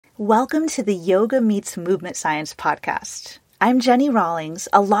Welcome to the Yoga Meets Movement Science podcast. I'm Jenny Rawlings,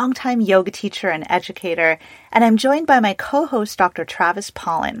 a longtime yoga teacher and educator, and I'm joined by my co-host, Dr. Travis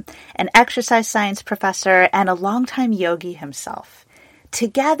Pollan, an exercise science professor and a longtime yogi himself.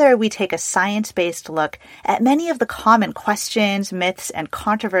 Together, we take a science-based look at many of the common questions, myths, and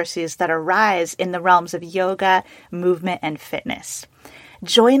controversies that arise in the realms of yoga, movement, and fitness.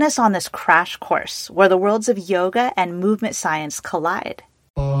 Join us on this crash course where the worlds of yoga and movement science collide.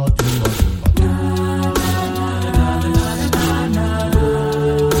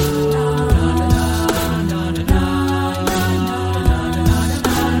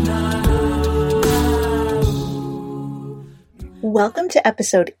 Welcome to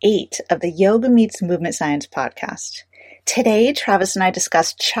episode 8 of the Yoga Meets Movement Science podcast. Today, Travis and I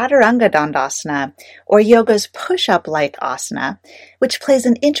discuss Chaturanga Dandasana, or yoga's push-up-like asana, which plays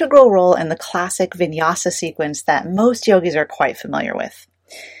an integral role in the classic vinyasa sequence that most yogis are quite familiar with.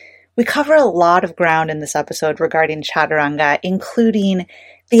 We cover a lot of ground in this episode regarding Chaturanga, including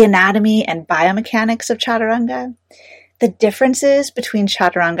the anatomy and biomechanics of Chaturanga, the differences between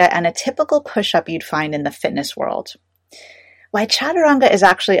Chaturanga and a typical push-up you'd find in the fitness world, why Chaturanga is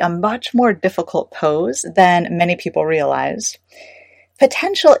actually a much more difficult pose than many people realize,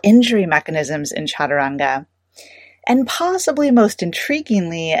 potential injury mechanisms in Chaturanga, and possibly most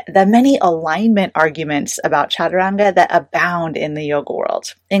intriguingly, the many alignment arguments about Chaturanga that abound in the yoga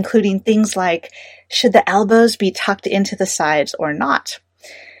world, including things like, should the elbows be tucked into the sides or not?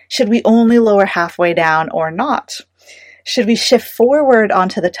 Should we only lower halfway down or not? Should we shift forward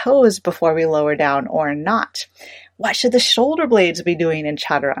onto the toes before we lower down or not? What should the shoulder blades be doing in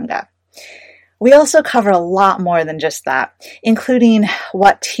Chaturanga? We also cover a lot more than just that, including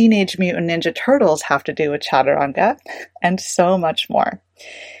what Teenage Mutant Ninja Turtles have to do with Chaturanga, and so much more.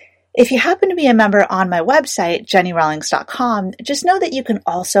 If you happen to be a member on my website, jennyrawlings.com, just know that you can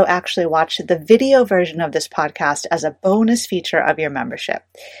also actually watch the video version of this podcast as a bonus feature of your membership.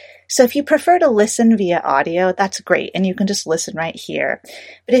 So if you prefer to listen via audio, that's great, and you can just listen right here.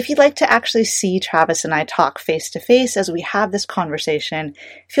 But if you'd like to actually see Travis and I talk face-to-face as we have this conversation,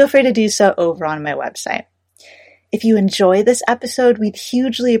 feel free to do so over on my website. If you enjoy this episode, we'd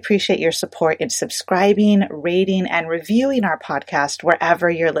hugely appreciate your support in subscribing, rating, and reviewing our podcast wherever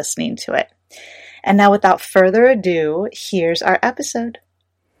you're listening to it. And now, without further ado, here's our episode.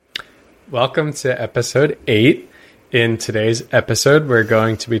 Welcome to episode 8. In today's episode, we're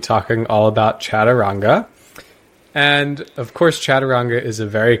going to be talking all about Chaturanga. And of course, Chaturanga is a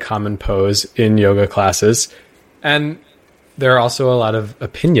very common pose in yoga classes. And there are also a lot of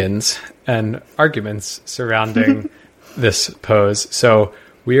opinions and arguments surrounding this pose. So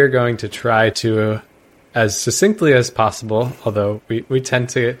we are going to try to, as succinctly as possible, although we tend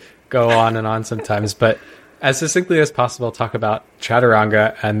to go on and on sometimes, but as succinctly as possible, talk about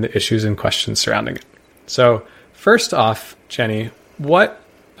Chaturanga and the issues and questions surrounding it. So first off, Jenny, what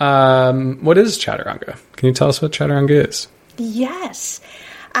is Chaturanga? Can you tell us what Chaturanga is? Yes.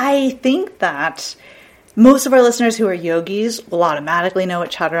 I think that most of our listeners who are yogis will automatically know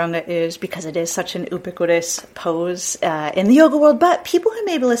what Chaturanga is because it is such an ubiquitous pose in the yoga world. But people who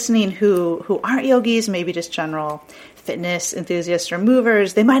may be listening who aren't yogis, maybe just general fitness enthusiasts or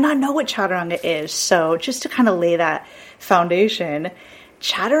movers, they might not know what Chaturanga is. So just to kind of lay that foundation,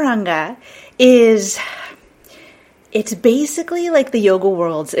 Chaturanga is... It's basically like the yoga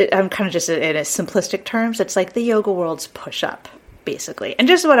world's, I'm kind of just in a simplistic terms, it's like the yoga world's push-up, basically. And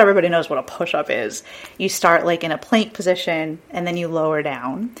just about everybody knows what a push-up is. You start like in a plank position, and then you lower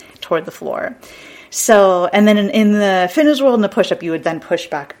down toward the floor. So, and then in the fitness world, in the push-up, you would then push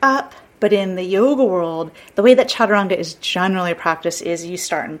back up. But in the yoga world, the way that Chaturanga is generally practiced is you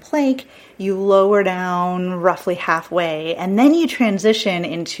start in plank, you lower down roughly halfway, and then you transition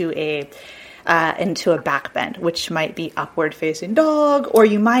into a back bend, which might be upward facing dog, or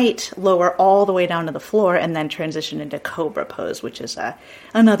you might lower all the way down to the floor and then transition into cobra pose, which is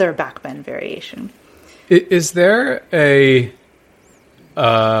another back bend variation. Is there a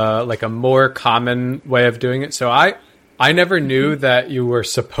more common way of doing it? So I never knew that you were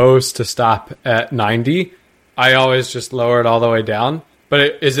supposed to stop at 90. I always just lower it all the way down.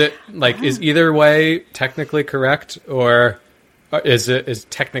 But is either way technically correct, or is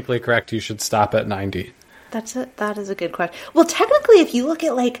technically correct you should stop at 90? That is a good question. Well, technically, if you look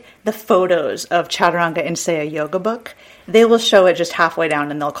at like the photos of Chaturanga in, say, a yoga book, they will show it just halfway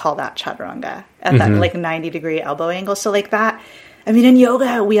down and they'll call that Chaturanga at that like 90-degree elbow angle. So like that, I mean, in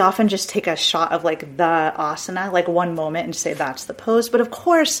yoga, we often just take a shot of like the asana, like one moment, and say that's the pose. But of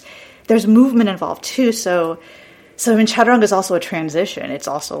course, there's movement involved too. So I mean, Chaturanga is also a transition. It's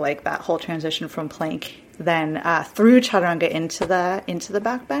also like that whole transition from plank then through chaturanga into the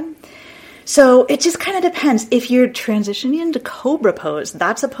back bend. So it just kind of depends. If you're transitioning into cobra pose,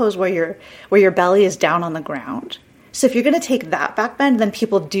 that's a pose where your belly is down on the ground. So if you're going to take that back bend, then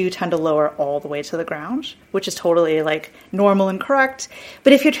people do tend to lower all the way to the ground, which is totally like normal and correct.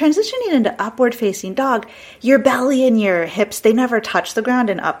 But if you're transitioning into upward facing dog, your belly and your hips, they never touch the ground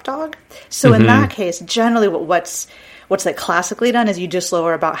in up dog. So in that case, generally what's like classically done is you just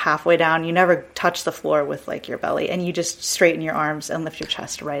lower about halfway down. You never touch the floor with like your belly, and you just straighten your arms and lift your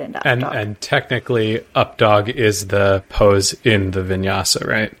chest right into up dog. And technically up dog is the pose in the vinyasa,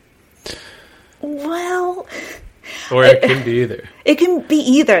 right? Well, or it can be either. It can be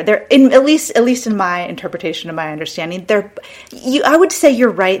either. They're at least in my interpretation and my understanding, I would say you're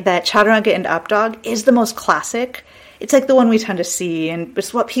right that chaturanga and up dog is the most classic. It's like the one we tend to see, and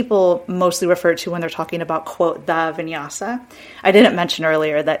it's what people mostly refer to when they're talking about, quote, the vinyasa. I didn't mention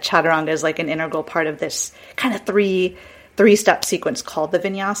earlier that chaturanga is like an integral part of this kind of three-step sequence called the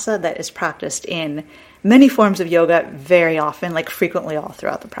vinyasa that is practiced in many forms of yoga very often, like frequently all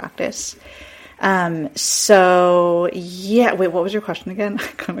throughout the practice. So, yeah, wait, what was your question again? I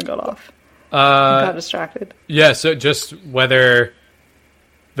kind of got off. I got distracted. Yeah, so just whether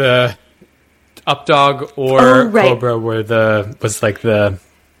the up dog or cobra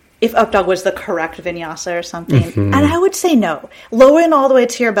if up dog was the correct vinyasa or something. And I would say no. Lowering all the way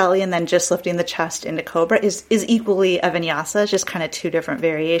to your belly and then just lifting the chest into cobra is equally a vinyasa. It's just kind of two different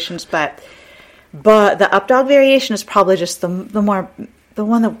variations. But the up dog variation is probably just the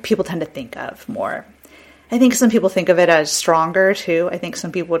one that people tend to think of more. I think some people think of it as stronger too. I think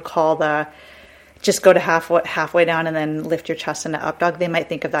some people would call just go to halfway down and then lift your chest into up dog. They might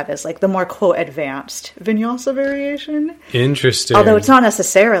think of that as like the more, quote, advanced vinyasa variation. Interesting. Although it's not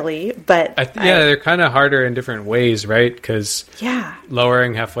necessarily, but... they're kind of harder in different ways, right? Because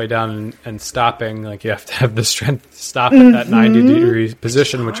lowering halfway down and stopping, like you have to have the strength to stop at that 90-degree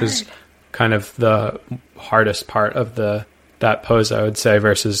position, which is kind of the hardest part of that pose, I would say,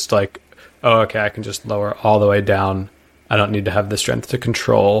 versus like, oh, okay, I can just lower all the way down. I don't need to have the strength to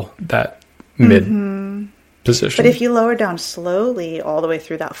control that mid position. But if you lower down slowly all the way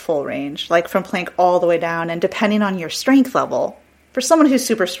through that full range, like from plank all the way down, and depending on your strength level, for someone who's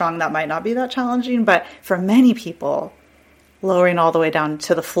super strong, that might not be that challenging, but for many people, lowering all the way down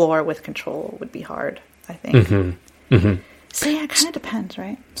to the floor with control would be hard, I think. So yeah, it kind of depends,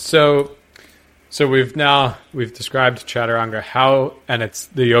 right? So we've described chaturanga, and it's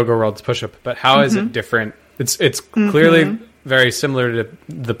the yoga world's push-up, but how is it different? It's clearly very similar to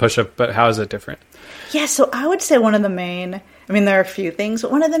the push-up, but how is it different? Yeah, so I would say there are a few things, but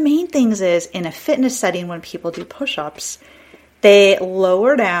one of the main things is in a fitness setting when people do push-ups, they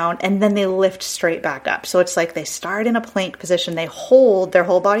lower down and then they lift straight back up. So it's like they start in a plank position, they hold their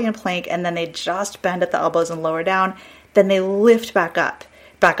whole body in plank, and then they just bend at the elbows and lower down, then they lift back up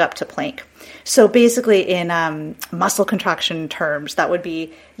to plank. So basically in muscle contraction terms, that would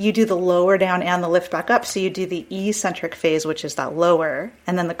be you do the lower down and the lift back up. So you do the eccentric phase, which is that lower,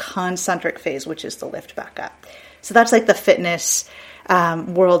 and then the concentric phase, which is the lift back up. So that's like the fitness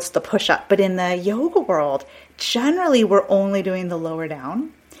world's the push-up. But in the yoga world, generally we're only doing the lower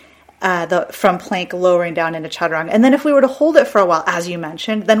down, from plank lowering down into chaturanga. And then if we were to hold it for a while, as you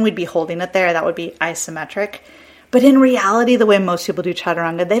mentioned, then we'd be holding it there. That would be isometric. But in reality, the way most people do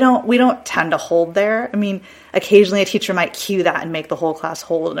chaturanga, we don't tend to hold there. I mean, occasionally a teacher might cue that and make the whole class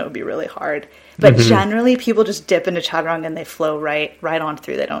hold, and it would be really hard. But generally, people just dip into chaturanga and they flow right on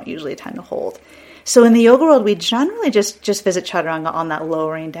through. They don't usually tend to hold. So in the yoga world, we generally just visit chaturanga on that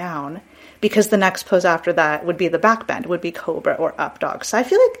lowering down, because the next pose after that would be the back bend, would be cobra or up dog. So I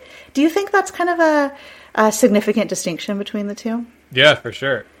feel like, do you think that's kind of a significant distinction between the two? Yeah, for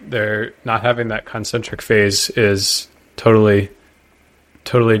sure. They're not having that concentric phase is totally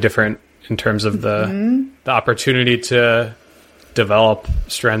different in terms of the opportunity to develop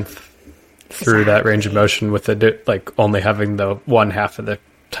strength through that range of motion with only having the one half of the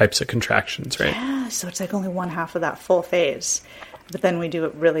types of contractions, right? Yeah, so it's like only one half of that full phase. But then we do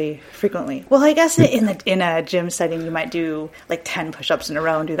it really frequently. Well, I guess in a gym setting, you might do like 10 push-ups in a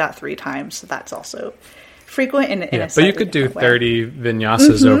row and do that 3 times. So that's also frequent in a but you could do 30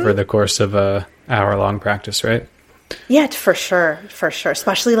 vinyasas over the course of a hour-long practice, right? Yeah, for sure.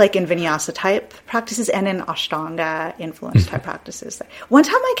 Especially like in vinyasa type practices and in Ashtanga influence type practices. One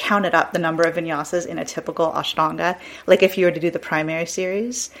time I counted up the number of vinyasas in a typical Ashtanga, like if you were to do the primary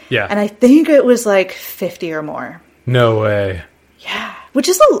series. Yeah. And I think it was like 50 or more. No way. Yeah. Which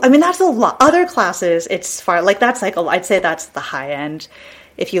is, that's a lot. Other classes, it's far, like that's like, I'd say that's the high end.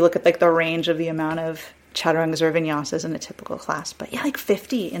 If you look at like the range of the amount of chaturangas or vinyasas in a typical class. But yeah, like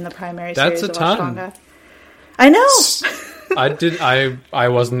 50 in the primary series of Ashtanga. I know. I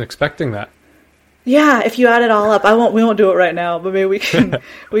wasn't expecting that. Yeah, if you add it all up, we won't do it right now, but maybe we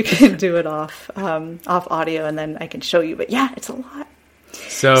can do it off audio, and then I can show you. But yeah, it's a lot.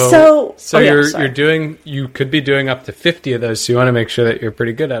 So you could be doing up to 50 of those, so you want to make sure that you're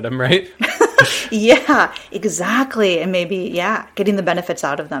pretty good at them, right? Yeah, exactly. And maybe, getting the benefits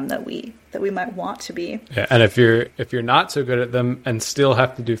out of them that we might want to be. Yeah, and if you're not so good at them and still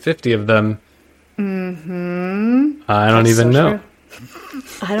have to do 50 of them, I don't even know.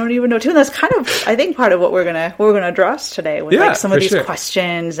 I don't even know too. And that's kind of, I think, part of what we're gonna address today with like some of these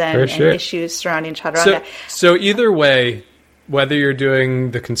questions and issues surrounding chaturanga. So either way, whether you're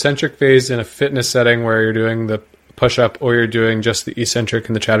doing the concentric phase in a fitness setting where you're doing the push-up or you're doing just the eccentric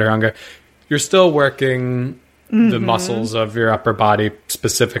and the chaturanga, you're still working the muscles of your upper body,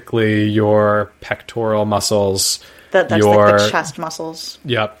 specifically your pectoral muscles. That's like the chest muscles.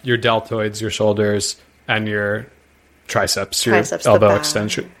 Yep, your deltoids, your shoulders, and your triceps, your elbow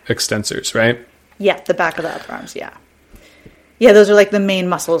extensors, right? Yeah, the back of the upper arms, yeah. Yeah, those are like the main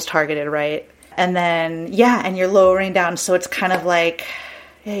muscles targeted, right? And then, and you're lowering down, so it's kind of like,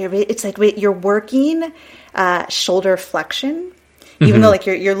 it's like you're working shoulder flexion, even though like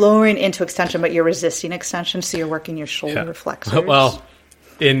you're lowering into extension, but you're resisting extension, so you're working your shoulder flexors. Well,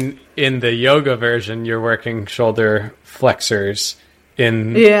 in the yoga version, you're working shoulder flexors.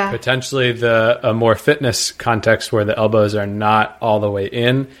 In potentially a more fitness context where the elbows are not all the way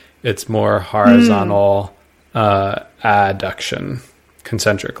in, it's more horizontal adduction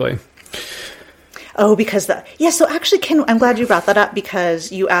concentrically. Oh, because so actually, I'm glad you brought that up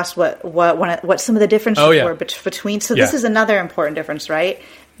because you asked what some of the differences were between. So this is another important difference, right?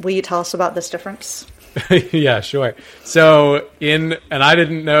 Will you tell us about this difference? Yeah, sure. So and I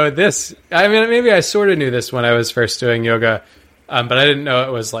didn't know this. I mean, maybe I sort of knew this when I was first doing yoga, but I didn't know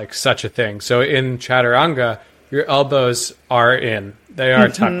it was like such a thing. So in chaturanga, your elbows are in; they are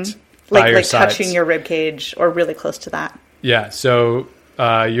tucked by your sides, touching your rib cage or really close to that. Yeah. So.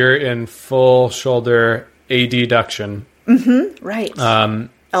 You're in full shoulder adduction. Right.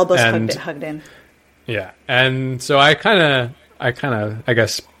 Elbows hugged in. Yeah. And so I kind of, I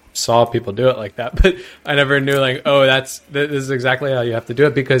guess, saw people do it like that, but I never knew like, this is exactly how you have to do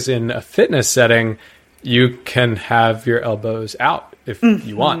it, because in a fitness setting, you can have your elbows out if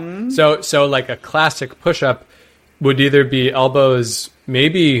you want. So like a classic push-up would either be elbows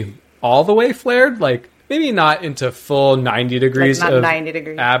maybe all the way flared, like maybe not into full 90 degrees of 90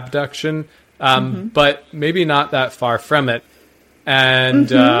 degrees. Abduction, but maybe not that far from it. And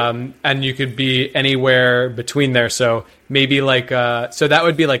you could be anywhere between there. So maybe so that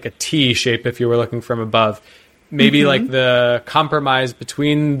would be like a T shape if you were looking from above. Maybe like the compromise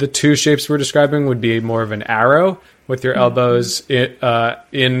between the two shapes we're describing would be more of an arrow with your elbows in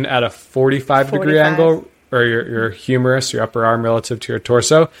at a 45 degree angle, or your humerus, your upper arm relative to your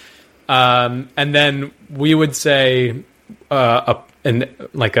torso. And then we would say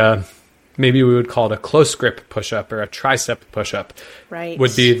maybe we would call it a close grip push-up or a tricep push-up. Right.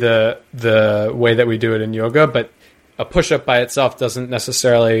 Would be the way that we do it in yoga, but a push-up by itself doesn't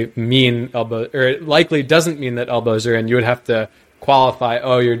necessarily mean elbow, or it likely doesn't mean that elbows are in. You would have to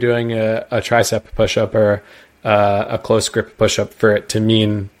qualify, you're doing a tricep push-up or a close grip push-up for it to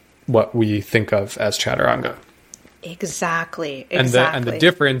mean what we think of as chaturanga. Exactly. And the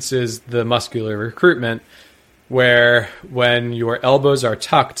difference is the muscular recruitment, where when your elbows are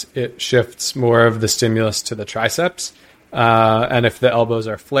tucked, it shifts more of the stimulus to the triceps. And if the elbows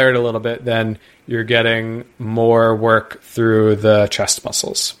are flared a little bit, then you're getting more work through the chest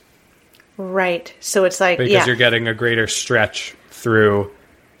muscles. Right. So it's like, because you're getting a greater stretch through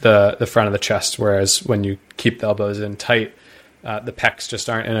the front of the chest, whereas when you keep the elbows in tight, the pecs just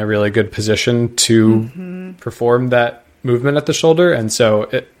aren't in a really good position to perform that movement at the shoulder, and so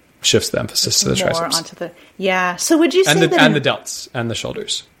it shifts the emphasis to the triceps. So would you say the delts and the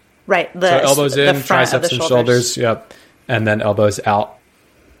shoulders? Right. So elbows in, triceps and shoulders. Yep. And then elbows out.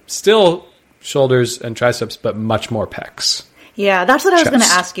 Still shoulders and triceps, but much more pecs. Yeah, that's what I was going to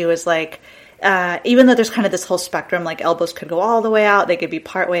ask you is like, even though there's kind of this whole spectrum, like elbows could go all the way out, they could be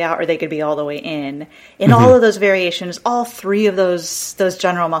part way out, or they could be all the way in. In all of those variations, all three of those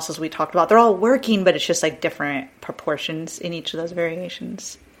general muscles we talked about, they're all working, but it's just like different proportions in each of those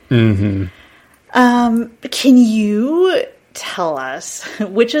variations. Can you tell us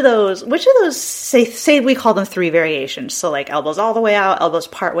which of those say we call them three variations, so like elbows all the way out, elbows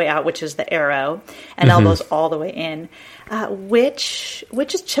part way out, which is the arrow, and elbows all the way in, which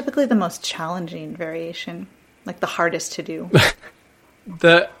is typically the most challenging variation, like the hardest to do?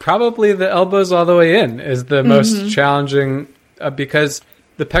 Probably the elbows all the way in is the most challenging, because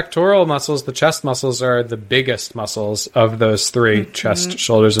the pectoral muscles, the chest muscles are the biggest muscles of those three, chest,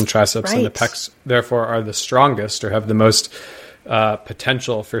 shoulders, and triceps, and the pecs, therefore, are the strongest or have the most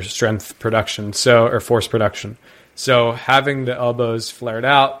potential for strength production, or force production. So having the elbows flared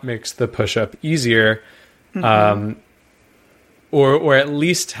out makes the push-up easier, or at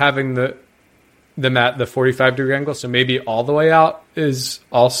least having the mat the 45-degree angle. So maybe all the way out is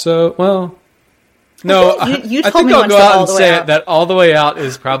also, well, no. You I told think me I'll once go out all and the way say out. that all the way out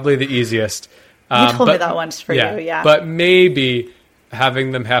is probably the easiest. You told me that once for you, yeah. But maybe having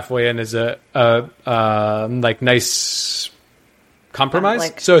them halfway in is a like nice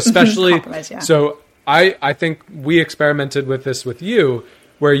compromise. So especially, compromise, yeah. So I think we experimented with this with you,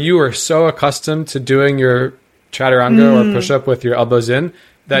 where you were so accustomed to doing your chaturanga or push-up with your elbows in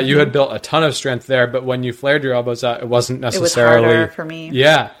that you had built a ton of strength there. But when you flared your elbows out, it wasn't necessarily... It was harder for me.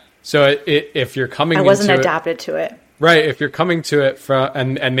 Yeah. So if you're coming I wasn't into adapted to it. Right. If you're coming to it from...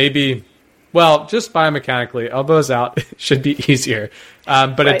 And maybe... Well, just biomechanically, elbows out should be easier.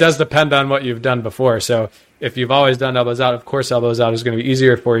 But it does depend on what you've done before. So if you've always done elbows out, of course, elbows out is going to be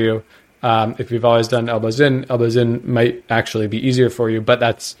easier for you. If you've always done elbows in might actually be easier for you. But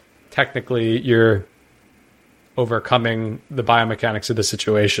that's technically you're overcoming the biomechanics of the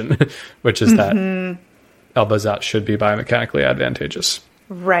situation, which is that elbows out should be biomechanically advantageous.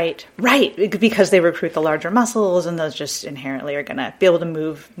 Right, because they recruit the larger muscles, and those just inherently are going to be able to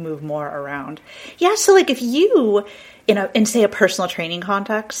move more around. Yeah, so like if you, in say a personal training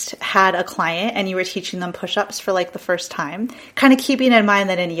context, had a client and you were teaching them push-ups for like the first time, kind of keeping in mind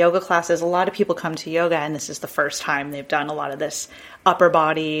that in yoga classes, a lot of people come to yoga and this is the first time they've done a lot of this upper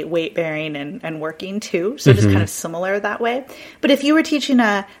body weight bearing and working too. So just kind of similar that way. But if you were teaching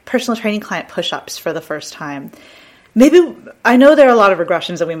a personal training client push-ups for the first time, maybe, I know there are a lot of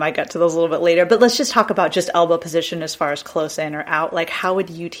regressions and we might get to those a little bit later, but let's just talk about just elbow position as far as close in or out. Like, how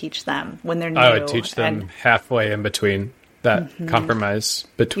would you teach them when they're new? I would teach them halfway in between that compromise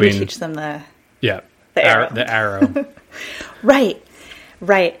between. You would teach them the arrow. The arrow. Right.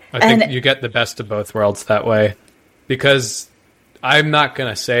 I think you get the best of both worlds that way, because I'm not going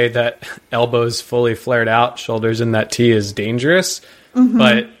to say that elbows fully flared out, shoulders in that T is dangerous,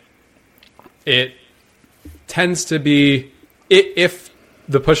 but it tends to be, if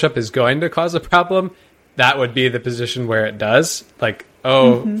the push-up is going to cause a problem, that would be the position where it does. Like,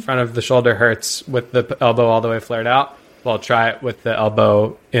 front of the shoulder hurts with the elbow all the way flared out. Well, try it with the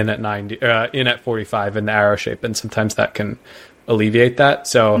elbow in at 90, in at 45 in the arrow shape, and sometimes that can alleviate that.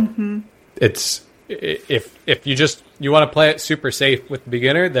 So it's, if you want to play it super safe with the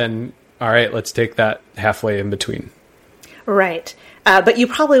beginner, then all right, let's take that halfway in between. Right. But you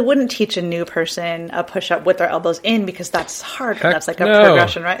probably wouldn't teach a new person a push-up with their elbows in, because that's hard. That's like a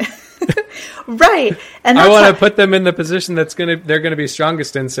progression, right? Right. And I want to put them in the position they're going to be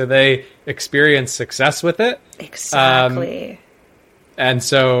strongest in, so they experience success with it. Exactly. And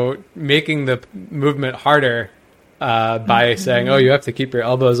so making the movement harder by saying, "Oh, you have to keep your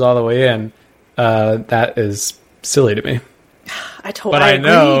elbows all the way in," that is silly to me. But I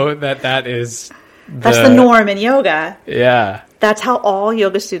know that is. That's the norm in yoga. Yeah. That's how all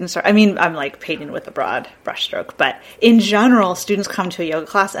yoga students are. I mean, I'm like painting with a broad brushstroke, but in general, students come to a yoga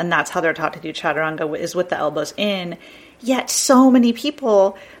class and that's how they're taught to do chaturanga, is with the elbows in. Yet so many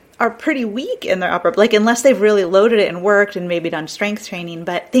people are pretty weak in their upper, like unless they've really loaded it and worked and maybe done strength training.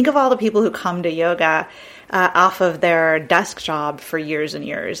 But think of all the people who come to yoga off of their desk job for years and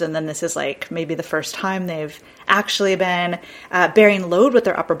years. And then this is like maybe the first time they've actually been bearing load with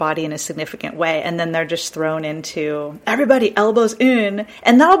their upper body in a significant way. And then they're just thrown into everybody elbows in.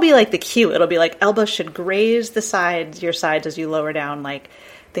 And that'll be like the cue. It'll be like elbows should graze your sides as you lower down, like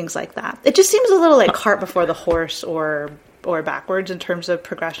things like that. It just seems a little like cart before the horse or backwards in terms of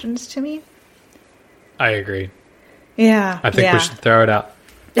progressions to me. I agree. Yeah. I think we should throw it out.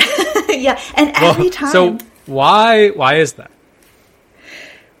 Yeah, and every time. So why is that?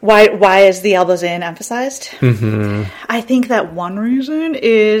 Why is the elbows in emphasized? I think that one reason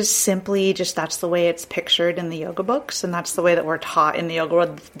is simply just that's the way it's pictured in the yoga books, and that's the way that we're taught in the yoga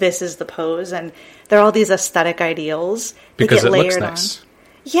world. This is the pose, and there are all these aesthetic ideals that because get layered looks nice. on.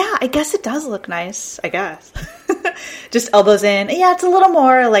 Yeah, I guess it does look nice. I guess just elbows in. Yeah, it's a little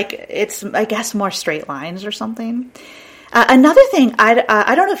more like it's, I guess, more straight lines or something. Another thing,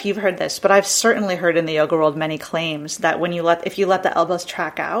 I don't know if you've heard this, but I've certainly heard in the yoga world many claims that if you let the elbows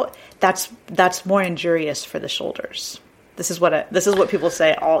track out, that's more injurious for the shoulders. This is what people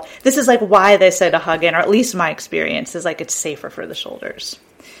say. This is like why they say to hug in, or at least my experience is like it's safer for the shoulders.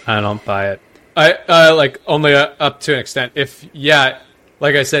 I don't buy it. I like only up to an extent.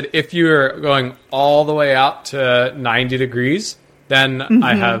 Like I said, if you're going all the way out to 90 degrees, then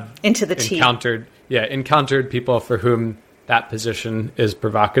I have into the T. encountered people for whom that position is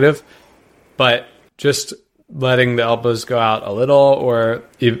provocative, but just letting the elbows go out a little or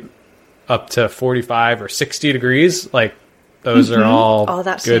up to 45 or 60 degrees, like those are all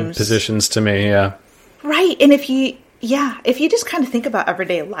good positions to me. Yeah. Right. And if you just kind of think about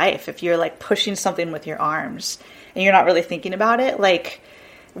everyday life, if you're like pushing something with your arms and you're not really thinking about it, like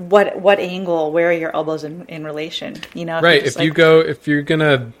what angle, where are your elbows in relation? You know, right. If you're going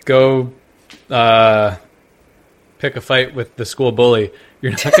to go pick a fight with the school bully,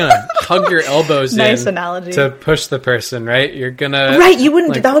 you're not going to hug your elbows nice analogy. To push the person, right? You're going to... Right, you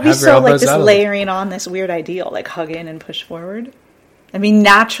wouldn't... Like, that would be so like this layering on this weird ideal, like hug in and push forward. I mean,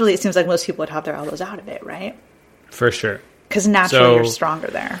 naturally, it seems like most people would have their elbows out of it, right? For sure. Because naturally you're stronger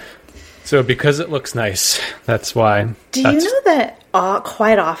there. So because it looks nice, that's why. Do you know that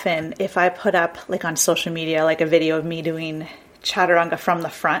quite often if I put up like on social media, like a video of me doing chaturanga from the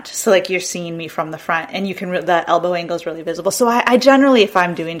front, so like you're seeing me from the front and you can the elbow angle is really visible, so I generally, if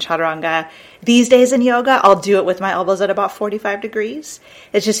I'm doing chaturanga these days in yoga, I'll do it with my elbows at about 45 degrees.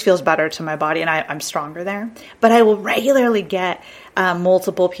 It just feels better to my body and I'm stronger there. But I will regularly get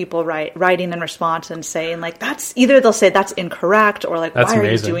multiple people writing in response and saying like, that's either they'll say that's incorrect or like, that's why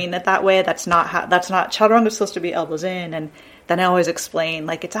amazing. Are you doing it that way? That's not chaturanga is supposed to be elbows in. And then I always explain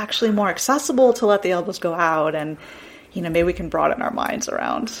like it's actually more accessible to let the elbows go out, and you know, maybe we can broaden our minds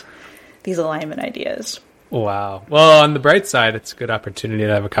around these alignment ideas. Wow. Well, on the bright side, it's a good opportunity to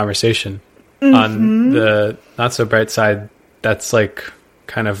have a conversation. On the not so bright side, that's like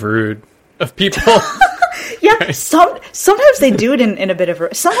kind of rude of people. Yeah. Right? Sometimes they do it in a bit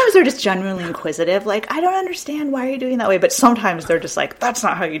of sometimes they're just genuinely inquisitive. Like, I don't understand why you're doing that way. But sometimes they're just like, that's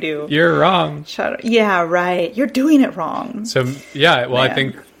not how you do. You're wrong. Yeah, right. You're doing it wrong. So, yeah. Well, I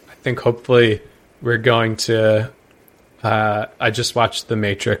think hopefully we're going to... I just watched The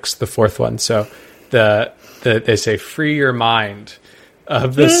Matrix, the fourth one. So they say free your mind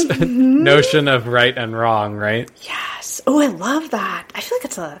of this notion of right and wrong, right? Yes. Oh, I love that. I feel like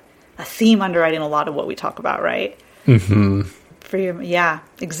it's a theme underwriting a lot of what we talk about, right? Yeah,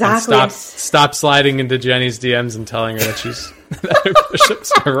 exactly. And stop sliding into Jenny's DMs and telling her that that her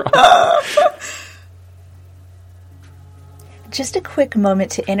push-ups are wrong. Just a quick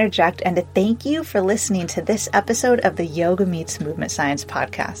moment to interject and to thank you for listening to this episode of the Yoga Meets Movement Science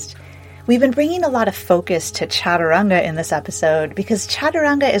podcast. We've been bringing a lot of focus to chaturanga in this episode because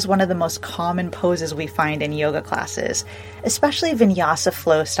chaturanga is one of the most common poses we find in yoga classes, especially vinyasa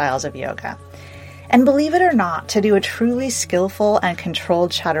flow styles of yoga. And believe it or not, to do a truly skillful and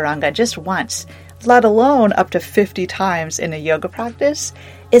controlled chaturanga just once, let alone up to 50 times in a yoga practice,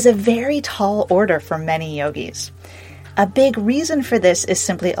 is a very tall order for many yogis. A big reason for this is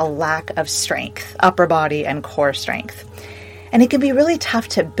simply a lack of strength, upper body and core strength. And it can be really tough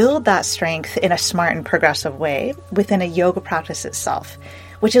to build that strength in a smart and progressive way within a yoga practice itself,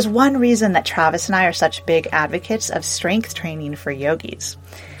 which is one reason that Travis and I are such big advocates of strength training for yogis.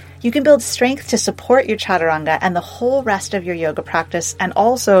 You can build strength to support your chaturanga and the whole rest of your yoga practice and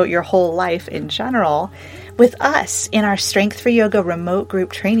also your whole life in general with us in our Strength for Yoga remote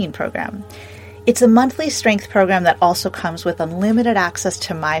group training program. It's a monthly strength program that also comes with unlimited access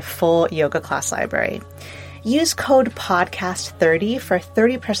to my full yoga class library. Use code PODCAST30 for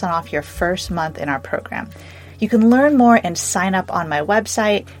 30% off your first month in our program. You can learn more and sign up on my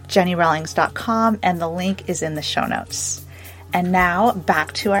website, jennyrawlings.com, and the link is in the show notes. And now,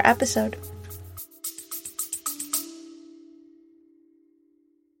 back to our episode.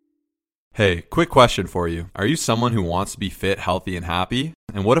 Hey, quick question for you. Are you someone who wants to be fit, healthy, and happy?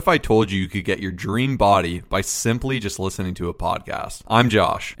 And what if I told you could get your dream body by simply just listening to a podcast? I'm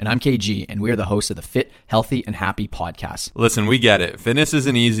Josh. And I'm KG, and we are the hosts of the Fit, Healthy, and Happy podcast. Listen, we get it. Fitness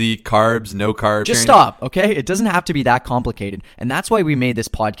isn't easy. Carbs, no carbs. Just stop, okay? It doesn't have to be that complicated. And that's why we made this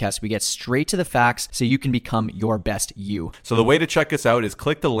podcast. We get straight to the facts so you can become your best you. So the way to check us out is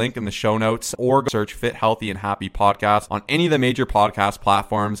click the link in the show notes or search Fit, Healthy, and Happy podcast on any of the major podcast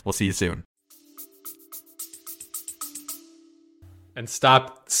platforms. We'll see you soon. And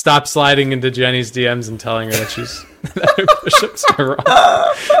stop sliding into Jenny's DMs and telling her that her push-ups are wrong.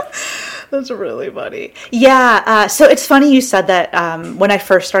 That's really funny. Yeah, so it's funny you said that when I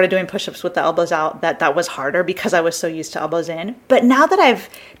first started doing push-ups with the elbows out, that was harder because I was so used to elbows in. But now that I've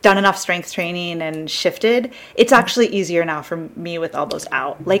done enough strength training and shifted, it's actually easier now for me with elbows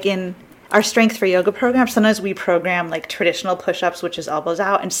out. Like in our Strength for Yoga program, sometimes we program like traditional push-ups, which is elbows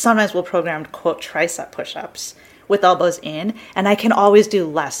out, and sometimes we'll program, quote, tricep push-ups with elbows in, and I can always do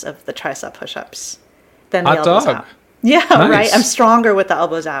less of the tricep push-ups than the elbows out. Yeah, nice. Right? I'm stronger with the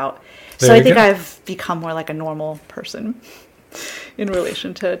elbows out. So I think I've become more like a normal person. in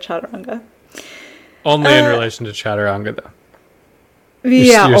relation to chaturanga. Only in relation to chaturanga, though.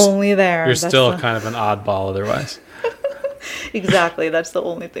 You're only there. You're still kind of an oddball otherwise. Exactly. That's the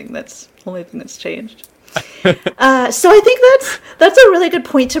only thing that's changed. So I think that's a really good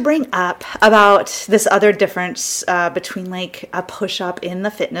point to bring up about this other difference between like a push-up in the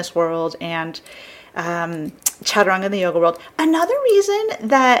fitness world and chaturanga in the yoga world. Another reason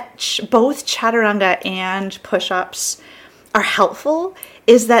that both chaturanga and push-ups are helpful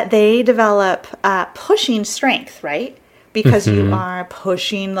is that they develop pushing strength, right? Because you are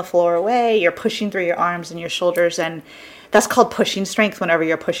pushing the floor away, you're pushing through your arms and your shoulders, and that's called pushing strength whenever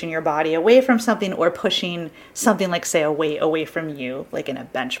you're pushing your body away from something or pushing something like, say, a weight away from you, like in a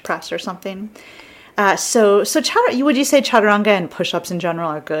bench press or something. So would you say chaturanga and push-ups in general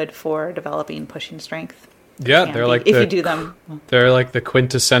are good for developing pushing strength? Yeah, they're like if you do them. They're like the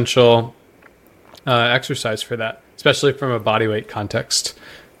quintessential exercise for that, especially from a bodyweight context.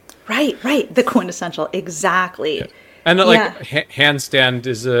 Right. The quintessential, exactly. Yeah. And handstand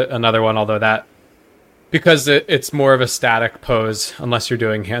is another one, although because it's more of a static pose unless you're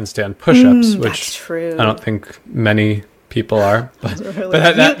doing handstand push-ups, which that's true. I don't think many people are. But, really.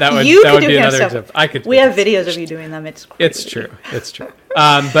 but that would be another example. We have videos of you doing them. It's crazy. It's true.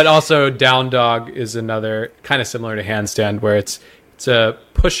 But also down dog is another kind of similar to handstand where it's a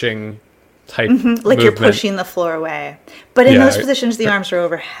pushing type like movement. You're pushing the floor away. But in those positions, the arms are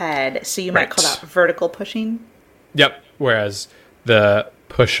overhead, so you might call that vertical pushing. Yep. Whereas the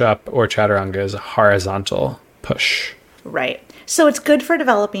push-up or chaturanga is a horizontal push. Right. So it's good for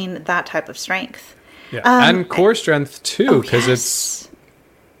developing that type of strength. Yeah. And core strength too, because it's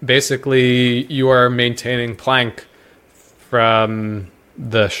basically you are maintaining plank from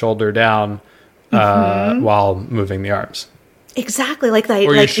the shoulder down while moving the arms. Exactly, like that.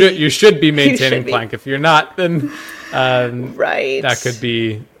 Or you should be maintaining plank. If you're not, then right, that could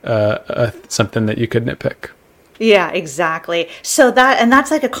be something that you could nitpick. Yeah, exactly. So that's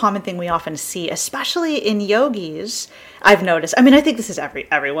like a common thing we often see, especially in yogis. I've noticed. I mean, I think this is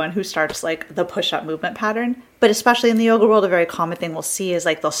everyone who starts like the push-up movement pattern, but especially in the yoga world, a very common thing we'll see is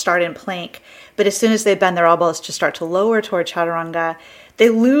like they'll start in plank, but as soon as they bend their elbows to start to lower toward chaturanga, they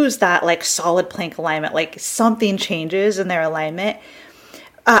lose that like solid plank alignment. Like something changes in their alignment.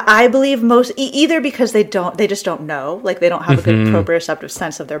 I believe most either because they just don't know, like they don't have a good proprioceptive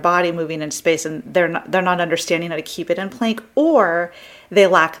sense of their body moving in space, and they're not understanding how to keep it in plank, or they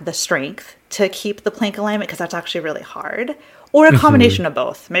lack the strength to keep the plank alignment because that's actually really hard, or a combination of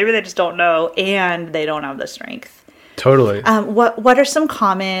both. Maybe they just don't know and they don't have the strength. Totally. What are some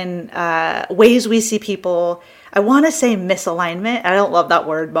common ways we see people? I want to say misalignment. I don't love that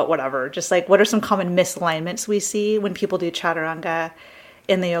word, but whatever. Just like what are some common misalignments we see when people do chaturanga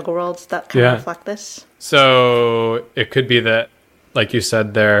in the yoga world that kind of reflect this? So it could be that, like you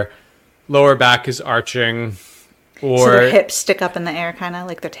said, their lower back is arching, or so their hips stick up in the air, kind of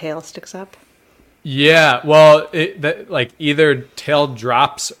like their tail sticks up. Yeah, well, like either tail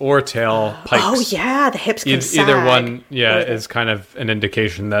drops or tail pikes. Oh yeah, the hips can sag. Either one, is kind of an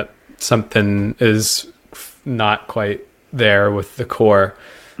indication that something is not quite there with the core.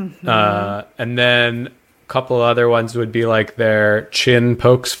 And then couple other ones would be like their chin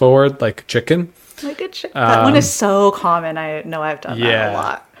pokes forward like a chicken. Like a chicken. That one is so common. I know I've done that a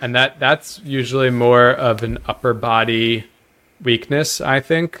lot. And that's usually more of an upper body weakness, I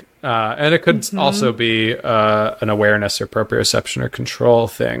think. And it could also be an awareness or proprioception or control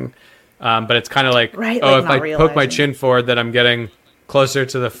thing. But it's kind of like, if I poke my chin forward, then I'm getting closer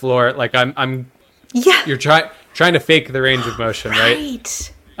to the floor. Like you're trying to fake the range of motion,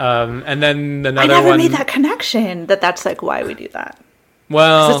 right? And then another one. I never made that connection. That's like why we do that.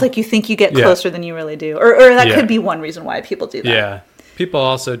 Well, it's like you think you get closer than you really do, or that could be one reason why people do that. Yeah, people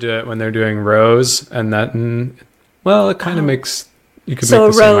also do it when they're doing rows, and that it kind of makes you could. So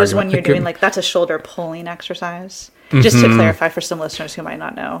make the rows when you're doing like that's a shoulder pulling exercise. Just to clarify for some listeners who might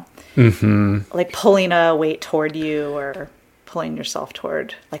not know, like pulling a weight toward you or pulling yourself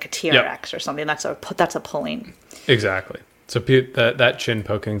toward like a TRX or something. That's a pulling. Exactly. So that chin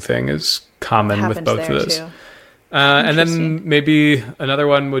poking thing is common with both of those. And then maybe another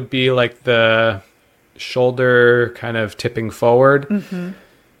one would be like the shoulder kind of tipping forward.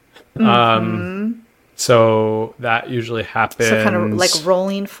 So that usually happens. So kind of like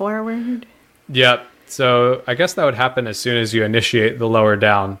rolling forward? Yep. So I guess that would happen as soon as you initiate the lower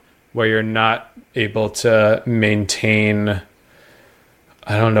down, where you're not able to maintain,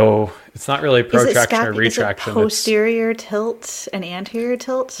 I don't know, it's not really protraction or retraction. Is it posterior tilt and anterior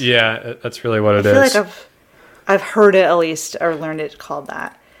tilt? Yeah, that's really what it is. I feel like I've heard it at least, or learned it called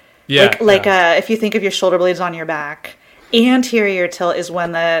that. Yeah. If you think of your shoulder blades on your back, Anterior tilt is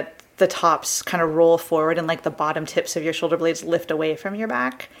when the tops kind of roll forward and like the bottom tips of your shoulder blades lift away from your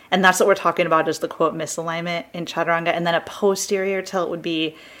back. And that's what we're talking about is the quote misalignment in chaturanga. And then a posterior tilt would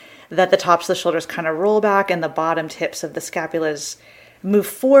be that the tops of the shoulders kind of roll back and the bottom tips of the scapulas move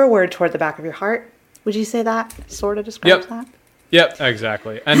forward toward the back of your heart. Would you say that sort of describes that? Yep,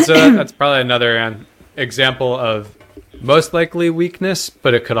 exactly. And so that's probably another example of most likely weakness,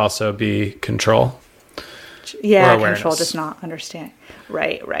 but it could also be control. Yeah, control, just not understand.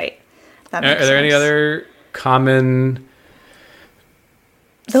 Right. That makes Are there any sense. other common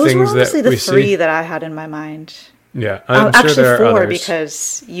Those things were honestly that we the three see? that I had in my mind. Yeah, I'm sure Actually, there are four, others.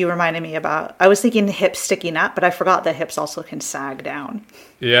 because you reminded me about. I was thinking hips sticking up, but I forgot that hips also can sag down.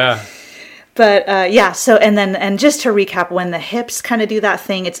 Yeah, But yeah, so and just to recap, when the hips kind of do that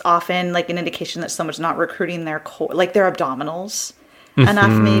thing, it's often like an indication that someone's not recruiting their core, like their abdominals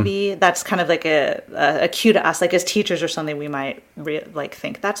enough. Maybe that's kind of like a cue to us, like as teachers or something, we might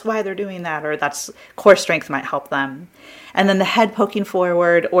think that's why they're doing that, or that's core strength might help them. And then the head poking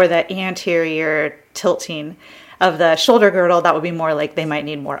forward or the anterior tilting of the shoulder girdle, that would be more like they might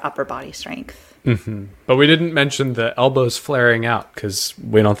need more upper body strength. but we didn't mention the elbows flaring out because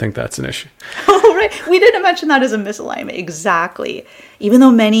we don't think that's an issue. Oh, right. We didn't mention that as a misalignment. Exactly. Even though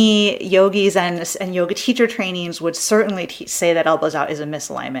many yogis and yoga teacher trainings would certainly say that elbows out is a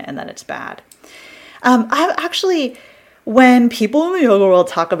misalignment and that it's bad. I've actually, when people in the yoga world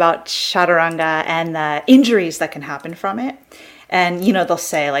talk about chaturanga and the injuries that can happen from it, and, they'll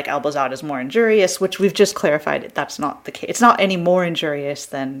say like elbows out is more injurious, which we've just clarified that's not the case. It's not any more injurious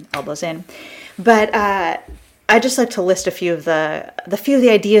than elbows in. But I just like to list a few of the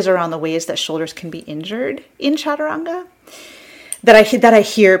ideas around the ways that shoulders can be injured in chaturanga that I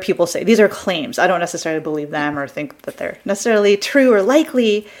hear people say. These are claims. I don't necessarily believe them or think that they're necessarily true or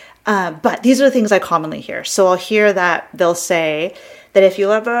likely, but these are the things I commonly hear. So I'll hear that they'll say that if you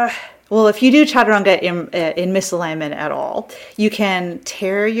do chaturanga in misalignment at all, you can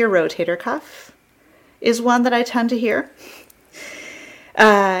tear your rotator cuff, is one that I tend to hear.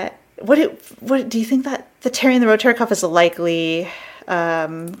 What do you think that the tearing the rotator cuff is a likely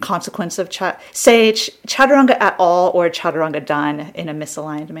consequence of chaturanga at all, or chaturanga done in a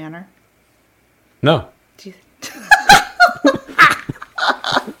misaligned manner? No, Do you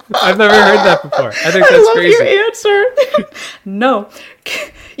I've never heard that before. I think I that's love crazy. your answer. No.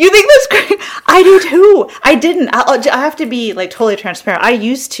 You think that's great? I do too. I didn't. I have to be like totally transparent. I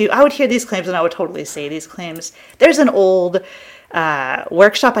would hear these claims and I would totally say these claims. There's an old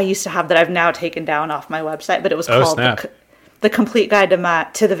workshop I used to have that I've now taken down off my website, but it was called the Complete Guide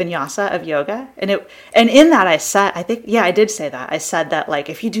to the Vinyasa of Yoga. And in that I did say that. I said that like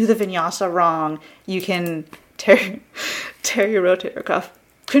if you do the vinyasa wrong, you can tear your rotator cuff.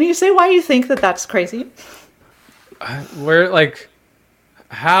 Can you say why you think that that's crazy? We're like,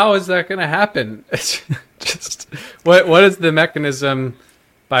 how is that going to happen? It's just what is the mechanism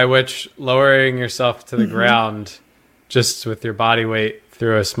by which lowering yourself to the ground just with your body weight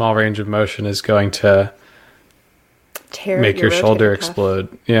through a small range of motion is going to make your shoulder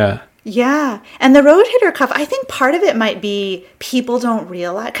explode? Yeah. Yeah. And the rotator cuff, I think part of it might be people don't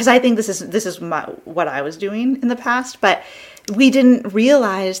realize, because I think this is what I was doing in the past, but we didn't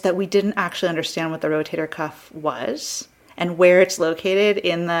realize that we didn't actually understand what the rotator cuff was and where it's located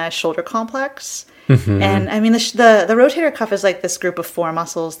in the shoulder complex. And I mean, the rotator cuff is like this group of four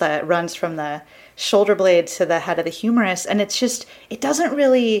muscles that runs from the shoulder blade to the head of the humerus. And it's just, it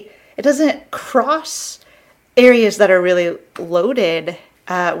doesn't cross areas that are really loaded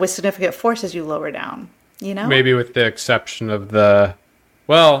with significant force as you lower down, Maybe with the exception of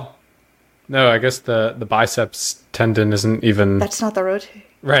no, I guess the biceps tendon isn't even... That's not the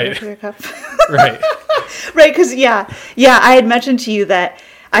rotator cuff. Right. Right, because, yeah, I had mentioned to you that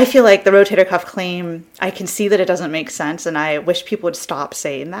I feel like the rotator cuff claim, I can see that it doesn't make sense, and I wish people would stop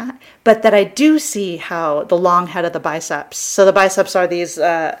saying that, but that I do see how the long head of the biceps, so the biceps are these,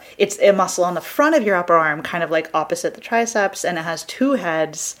 it's a muscle on the front of your upper arm, kind of like opposite the triceps, and it has two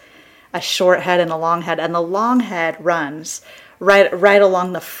heads, a short head and a long head, and the long head runs right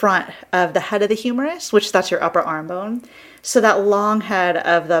along the front of the head of the humerus, which that's your upper arm bone. So that long head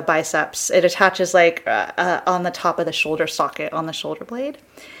of the biceps, it attaches like on the top of the shoulder socket on the shoulder blade.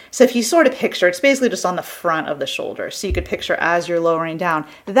 So if you sort of picture, it's basically just on the front of the shoulder. So you could picture as you're lowering down,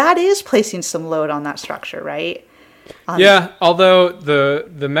 that is placing some load on that structure, right? Although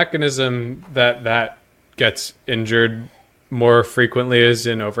the mechanism that gets injured more frequently is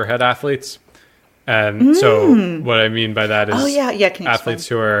in overhead athletes. And so what I mean by that is athletes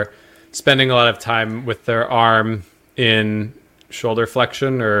who are spending a lot of time with their arm in shoulder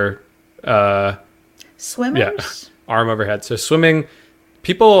flexion or swimmers, arm overhead. So swimming,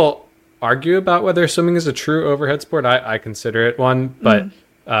 people argue about whether swimming is a true overhead sport. I consider it one, but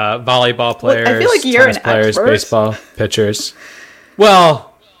volleyball players, I feel like you're tennis an players, expert. baseball pitchers.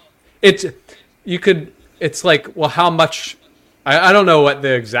 Well, it's like, well, how much? I don't know what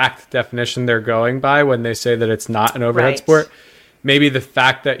the exact definition they're going by when they say that it's not an overhead Right. sport. Maybe the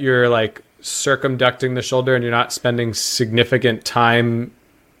fact that you're like circumducting the shoulder and you're not spending significant time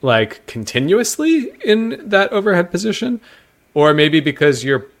like continuously in that overhead position, or maybe because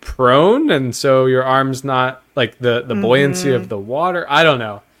you're prone and so your arm's not like the buoyancy of the water. I don't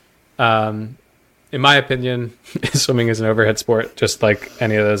know. In my opinion, swimming is an overhead sport, just like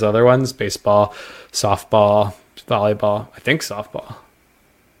any of those other ones: baseball, softball, volleyball. I think softball.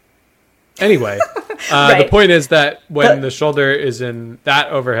 Anyway, Right. the point is that when But- the shoulder is in that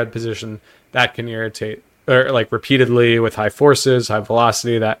overhead position, that can irritate, or like repeatedly with high forces, high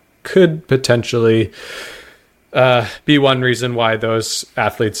velocity. That could potentially be one reason why those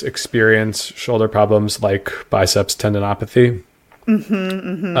athletes experience shoulder problems like biceps tendinopathy.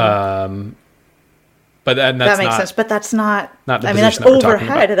 But then that's that makes not, sense, but that's not. not the I mean, that's position that we're talking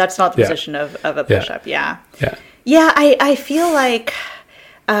overhead. about. That's not the Yeah. position of a push-up. Yeah. Yeah. Yeah, I feel like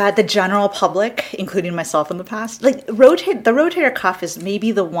the general public, including myself in the past, like the rotator cuff is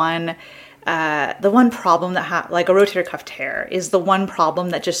maybe the one problem that like a rotator cuff tear is the one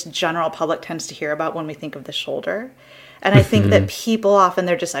problem that just general public tends to hear about when we think of the shoulder. And I think that people often,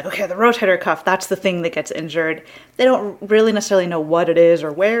 they're just like, okay, the rotator cuff, that's the thing that gets injured. They don't really necessarily know what it is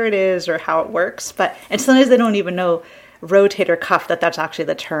or where it is or how it works. And sometimes they don't even know rotator cuff, that's actually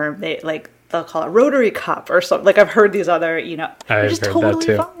the term. They'll call it rotary cuff or something. Like I've heard these other, they're just heard that totally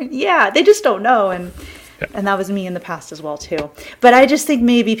too. fine. Yeah, they just don't know. And that was me in the past as well too. But I just think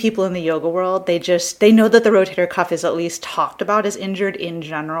maybe people in the yoga world, they know that the rotator cuff is at least talked about as injured in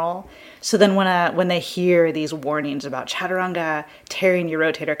general. So then when they hear these warnings about chaturanga tearing your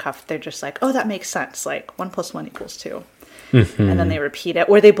rotator cuff, they're just like, oh, that makes sense. Like 1 + 1 = 2. And then they repeat it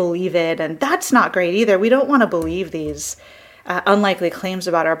or they believe it. And that's not great either. We don't want to believe these unlikely claims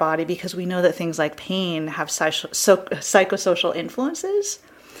about our body because we know that things like pain have psychosocial influences.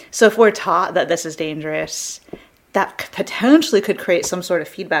 So if we're taught that this is dangerous, that potentially could create some sort of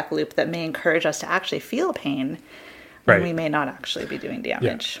feedback loop that may encourage us to actually feel pain when Right. we may not actually be doing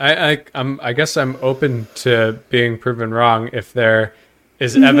damage. I guess I'm open to being proven wrong if there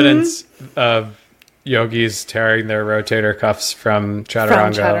is evidence of yogis tearing their rotator cuffs from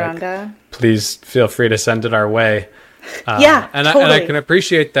chaturanga. From chaturanga. Please feel free to send it our way. Yeah, and totally. I can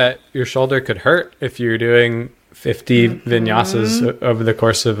appreciate that your shoulder could hurt if you're doing 50 vinyasas over the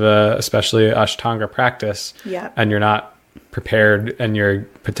course of especially Ashtanga practice. Yeah. And you're not prepared and you're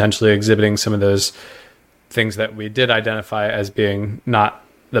potentially exhibiting some of those things that we did identify as being not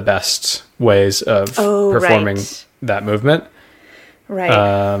the best ways of performing right. that movement. Right.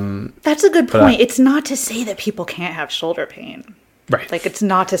 Um, That's a good but point. It's not to say that people can't have shoulder pain. right. Like, it's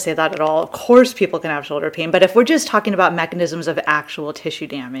not to say that at all. Of course people can have shoulder pain, but if we're just talking about mechanisms of actual tissue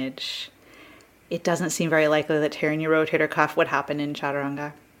damage, it doesn't seem very likely that tearing your rotator cuff would happen in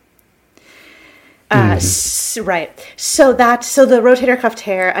chaturanga. Right. So the rotator cuff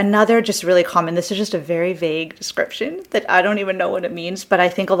tear, another just really common, this is just a very vague description that I don't even know what it means, but I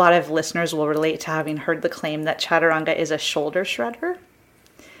think a lot of listeners will relate to having heard the claim that chaturanga is a shoulder shredder.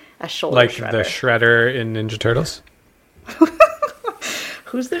 A shoulder like shredder. the shredder in Ninja Turtles.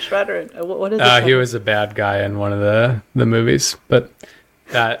 Who's the shredder? What is the shredder? He was a bad guy in one of the movies, but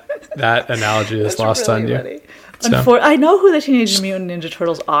that analogy is That's lost really on you. funny. So. I know who the Teenage Mutant Ninja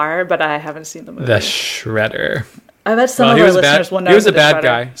Turtles are, but I haven't seen the movie. The shredder. I bet some Well, of he our was bad. listeners will know He was who a the bad shredder-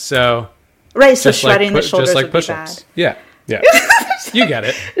 guy, so Right, so just like shredding the shoulders just like would be push-ups. bad. Yeah. You get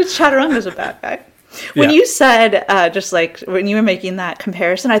it. Chaturanga's a bad guy. When Yeah. you said, just like, when you were making that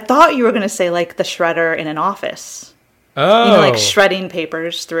comparison, I thought you were going to say, like, the shredder in an office. Oh, Like shredding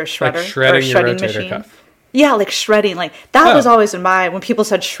papers through a shredder. like shredding or a your shredding rotator machine. cuff. Yeah, like shredding. Like, that was Oh. always in my, when people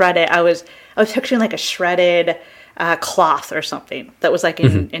said shred it, I was picturing, like, a shredded cloth or something that was, like,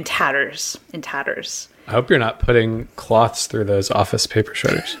 in tatters. In tatters. I hope you're not putting cloths through those office paper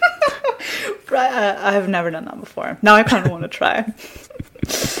shredders. I've never done that before. Now I kind of want to try.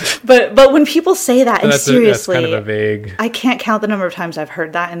 But when people say that, and that's seriously, kind of a vague. I can't count the number of times I've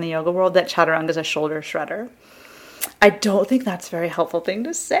heard that in the yoga world, that chaturanga is a shoulder shredder. I don't think that's a very helpful thing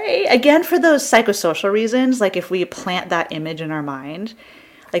to say. Again, for those psychosocial reasons, like if we plant that image in our mind,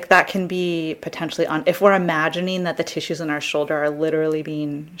 like that can be potentially if we're imagining that the tissues in our shoulder are literally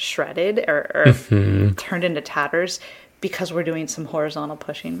being shredded or turned into tatters because we're doing some horizontal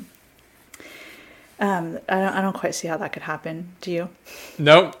pushing. I don't quite see how that could happen. Do you?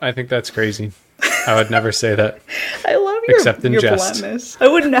 Nope, I think that's crazy. I would never say that. I love Except in your jest. bluntness. I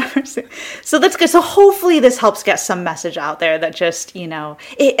would never say. So that's good. So hopefully this helps get some message out there that just,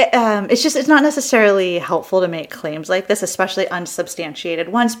 it's not necessarily helpful to make claims like this, especially unsubstantiated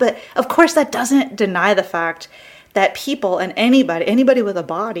ones. But of course, that doesn't deny the fact that people and anybody with a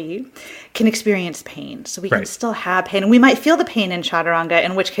body can experience pain. So we can still have pain. And we might feel the pain in chaturanga,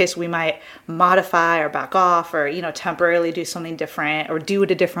 in which case we might modify or back off or, temporarily do something different or do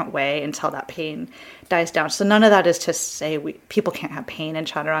it a different way until that pain dies down. So none of that is to say people can't have pain in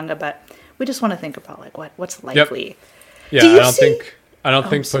chaturanga, but we just want to think about like what's likely. Yep. Yeah, I don't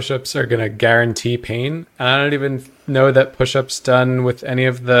think push-ups are going to guarantee pain. And I don't even know that push-ups done with any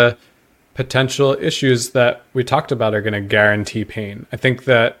of the potential issues that we talked about are going to guarantee pain. I think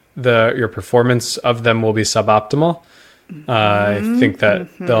that your performance of them will be suboptimal. I think that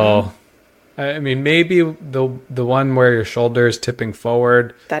maybe the one where your shoulder is tipping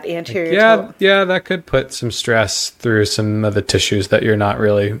forward, that anterior tilt. Yeah, that could put some stress through some of the tissues that you're not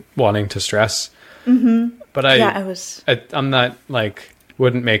really wanting to stress. But I'm not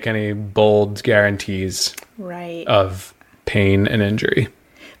wouldn't make any bold guarantees of pain and injury.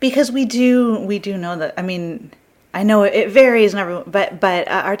 Because we do know that, I know it varies, but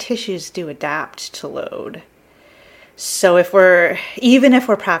our tissues do adapt to load. So even if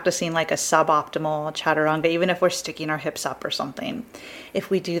we're practicing like a suboptimal chaturanga, even if we're sticking our hips up or something,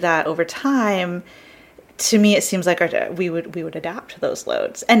 if we do that over time, to me it seems like we would adapt to those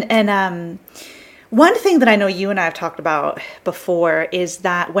loads. And one thing that I know you and I have talked about before is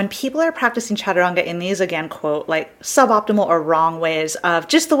that when people are practicing chaturanga in these, again, quote, like suboptimal or wrong ways of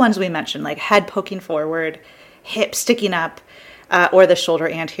just the ones we mentioned, like head poking forward, hip sticking up, or the shoulder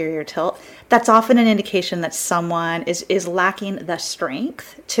anterior tilt, that's often an indication that someone is lacking the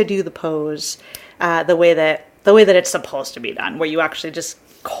strength to do the pose the way that it's supposed to be done, where you actually just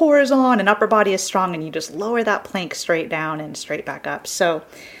core is on and upper body is strong and you just lower that plank straight down and straight back up. So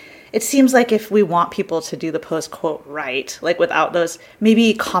it seems like if we want people to do the pose, quote, right, like without those,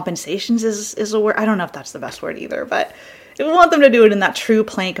 maybe compensations is a word. I don't know if that's the best word either, but if we want them to do it in that true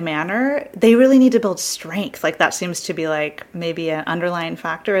plank manner, they really need to build strength. Like that seems to be like maybe an underlying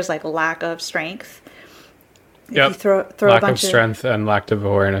factor is like lack of strength. Yep. If you throw lack a bunch of strength and lack of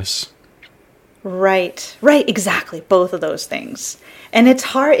awareness. Right, exactly. Both of those things. And it's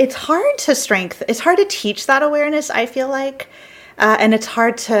hard to teach that awareness, I feel like. And it's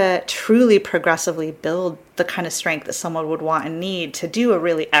hard to truly progressively build the kind of strength that someone would want and need to do a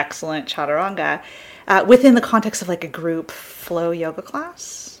really excellent chaturanga within the context of like a group flow yoga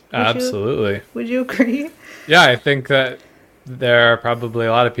class. Would you agree? Yeah, I think that there are probably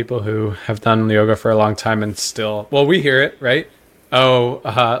a lot of people who have done yoga for a long time and still, we hear it, right?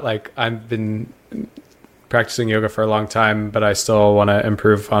 I've been practicing yoga for a long time, but I still want to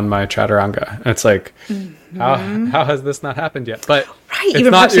improve on my chaturanga. And it's like, how has this not happened yet? But it's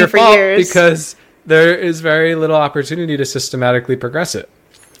not your fault because there is very little opportunity to systematically progress it.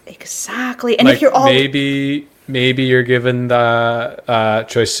 Exactly. And if you're all maybe you're given the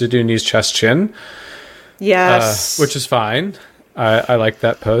choice to do knees, chest, chin. Yes. Which is fine. I like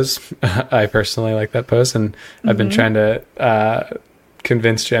that pose. I personally like that pose, and I've been trying to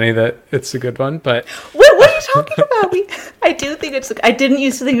convince Jenny that it's a good one. But what are you talking about? I do think I didn't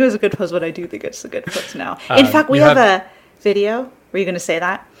used to think it was a good pose, but I do think it's a good pose now. In fact, we have a video. Were you going to say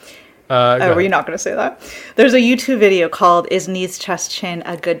that? Were you not going to say that? There's a YouTube video called "Is Knees, Chest, Chin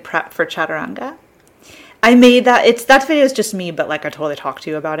a Good Prep for Chaturanga?" I made that. That video is just me, but like I totally talked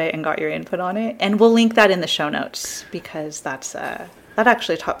to you about it and got your input on it, and we'll link that in the show notes because that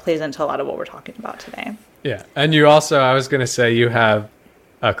actually plays into a lot of what we're talking about today. Yeah, and you also, I was going to say, you have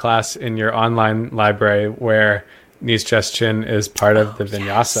a class in your online library where knees, chest, chin is part of the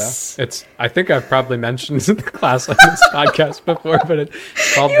vinyasa. Yes. I think I've probably mentioned the class on this podcast before, but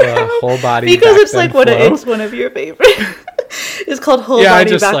it's called the whole body because back it's like flow. It's one of your favorite. It's called whole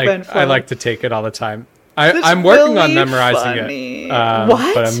body back bend flow. I like to take it all the time. I'm working on memorizing it,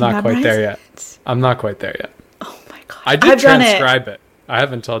 but I'm not quite there yet. Oh my god! I did transcribe it. I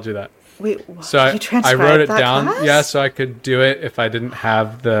haven't told you that. Wait, what? So I wrote it down. Class? Yeah, so I could do it if I didn't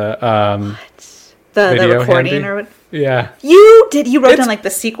have the the recording handy. or what? Yeah. You wrote down like the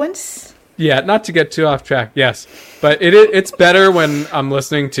sequence? Yeah, not to get too off track. Yes, but it's better when I'm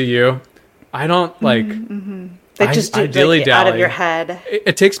listening to you. I don't like. Like just do like out of your head.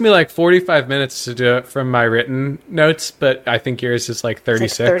 It takes me like 45 minutes to do it from my written notes, but I think yours is like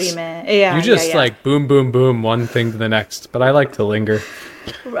 36. It's like 30 minutes. Yeah. You just like boom, boom, boom, one thing to the next. But I like to linger.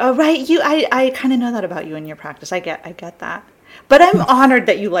 Right. I kind of know that about you in your practice. I get that. But I'm honored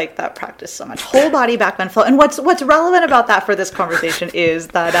that you like that practice so much. Whole body back bend flow. And what's relevant about that for this conversation is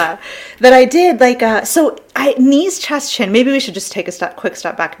that I did knees, chest, chin. Maybe we should just take a quick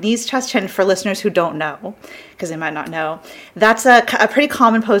step back. Knees, chest, chin for listeners who don't know, because they might not know. That's a pretty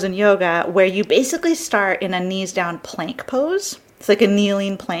common pose in yoga where you basically start in a knees down plank pose. It's like a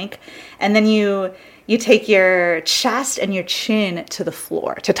kneeling plank, and then you take your chest and your chin to the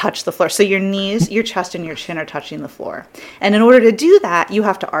floor, to touch the floor. So your knees, your chest, and your chin are touching the floor. And in order to do that, you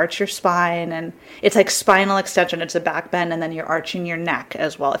have to arch your spine, and it's like spinal extension. It's a back bend, and then you're arching your neck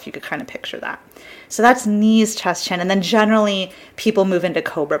as well, if you could kind of picture that. So that's knees, chest, chin. And then generally, people move into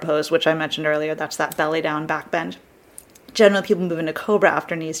cobra pose, which I mentioned earlier. That's that belly down back bend. Generally, people move into cobra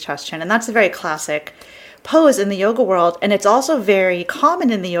after knees, chest, chin. And that's a very classic pose in the yoga world, and it's also very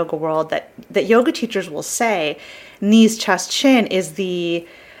common in the yoga world that yoga teachers will say knees, chest, chin is the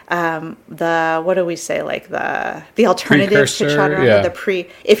what do we say, like the alternative Precursor, to chaturanga.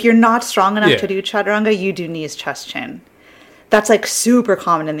 If you're not strong enough to do chaturanga, you do knees, chest, chin. That's like super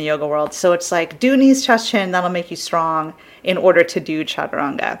common in the yoga world. So it's like do knees, chest, chin, that'll make you strong in order to do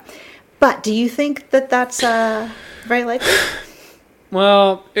chaturanga. But do you think that that's very likely?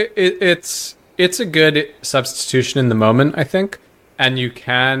 Well, it's a good substitution in the moment, I think, and you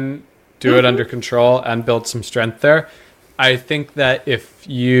can do it under control and build some strength there. I think that if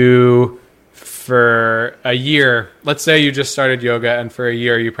you, for a year, let's say you just started yoga and for a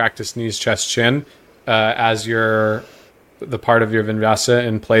year you practice knees, chest, chin as the part of your vinyasa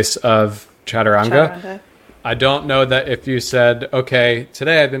in place of chaturanga. I don't know that if you said, okay,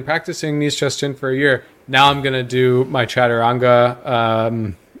 today I've been practicing knees, chest, chin for a year, now I'm going to do my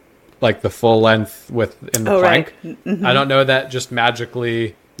chaturanga like the full length in the plank. Right. Mm-hmm. I don't know that just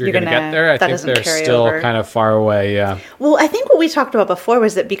magically you're going to get there. I think they're still kind of far away. Yeah. Well, I think what we talked about before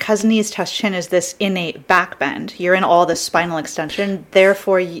was that because knees, chest, chin is this innate back bend, you're in all this spinal extension.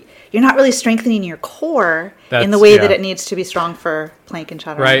 Therefore, you're not really strengthening your core in the way that it needs to be strong for plank and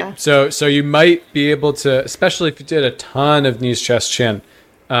chaturanga. Right. So you might be able to, especially if you did a ton of knees, chest, chin,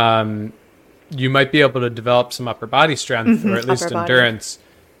 you might be able to develop some upper body strength or at least endurance.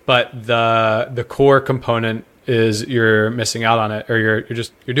 But the core component is you're missing out on it, or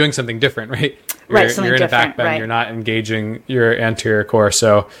you're doing something different, right? You're in a back bend. Right. You're not engaging your anterior core.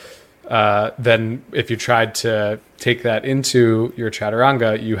 So then, if you tried to take that into your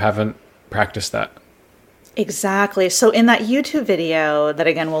chaturanga, you haven't practiced that. Exactly. So in that YouTube video that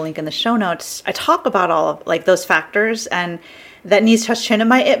again we'll link in the show notes, I talk about all of like those factors and. That knees, chest, chin,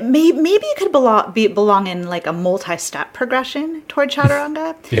 maybe it could belong in like a multi-step progression toward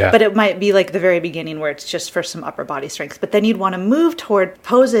chaturanga. But it might be like the very beginning where it's just for some upper body strength. But then you'd want to move toward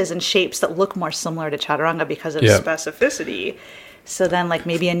poses and shapes that look more similar to chaturanga because of specificity. So then like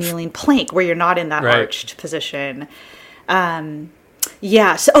maybe a kneeling plank where you're not in that arched position.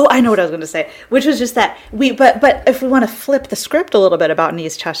 So I know what I was going to say, which was just that but if we want to flip the script a little bit about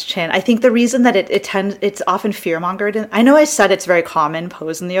knees, chest, chin, I think the reason that it's often fear-mongered, and I know I said it's very common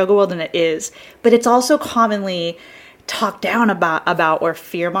pose in the yoga world, and it is, but it's also commonly talked down about or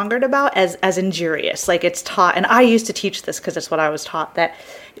fear-mongered about as injurious. Like it's taught, and I used to teach this because it's what I was taught, that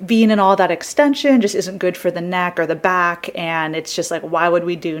being in all that extension just isn't good for the neck or the back, and it's just like, why would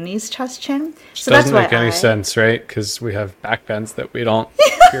we do knees, chest, chin? So doesn't make any sense, right? Because we have back bends that we don't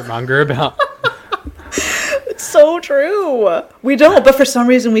fear-monger about. It's so true. We don't, but for some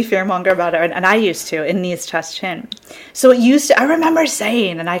reason we fear-monger about it, and I used to in knees, chest, chin. So I remember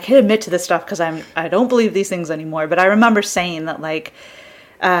saying, and I can admit to this stuff because I don't believe these things anymore, but I remember saying that like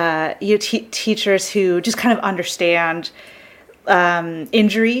teachers who just kind of understand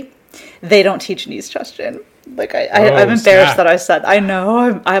injury, they don't teach knees, chest, chin. Like I'm embarrassed that I said. I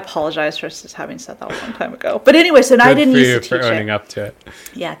know. I apologize for just having said that a long time ago. But anyway, so I didn't used to teach it. For owning up to it.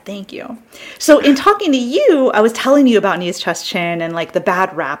 Yeah, thank you. So in talking to you, I was telling you about knees, chest, chin, and like the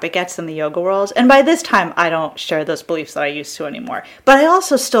bad rap it gets in the yoga world. And by this time, I don't share those beliefs that I used to anymore. But I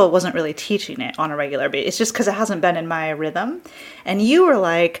also still wasn't really teaching it on a regular basis. It's just because it hasn't been in my rhythm. And you were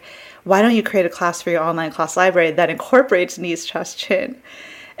like, why don't you create a class for your online class library that incorporates knees, chest, chin?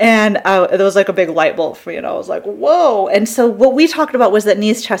 And it was like a big light bulb for me, and I was like, whoa. And so what we talked about was that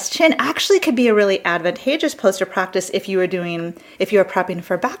knees, chest, chin actually could be a really advantageous pose to practice if you were prepping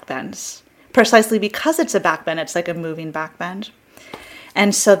for back bends, precisely because it's a back bend. It's like a moving back bend.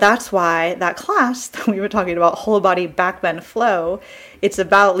 And so that's why that class that we were talking about, whole body back bend flow, it's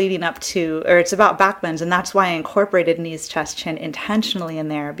about it's about back bends. And that's why I incorporated knees, chest, chin intentionally in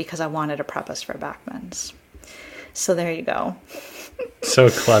there, because I wanted to prep us for back bends. So there you go. So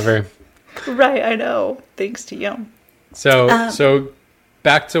clever. Right, I know. Thanks to you. So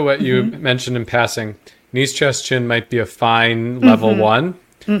back to what you mentioned in passing. knees, chest, chin might be a fine level 1.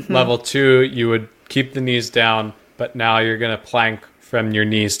 Level 2, you would keep the knees down, but now you're going to plank from your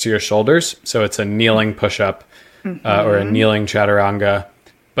knees to your shoulders. So it's a kneeling push-up or a kneeling chaturanga.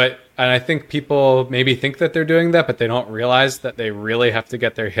 And I think people maybe think that they're doing that, but they don't realize that they really have to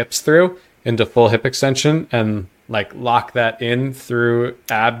get their hips through into full hip extension and like lock that in through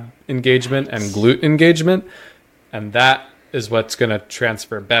ab engagement and glute engagement. And that is what's going to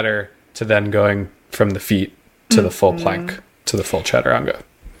transfer better to then going from the feet to the full plank to the full chaturanga.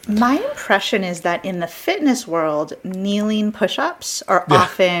 My impression is that in the fitness world, kneeling push-ups are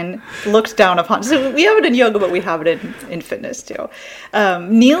often looked down upon. So we have it in yoga, but we have it in fitness too.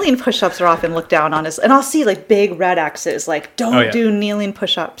 Kneeling push-ups are often looked down on, and I'll see like big red X's, like don't do kneeling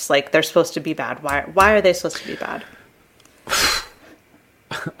push-ups, like they're supposed to be bad. Why are they supposed to be bad?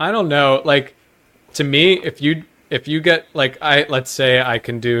 I don't know. Like, to me, if you get like, let's say I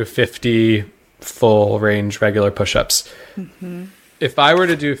can do 50 full range regular push-ups. If I were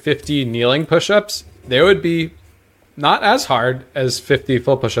to do 50 kneeling push-ups, they would be not as hard as 50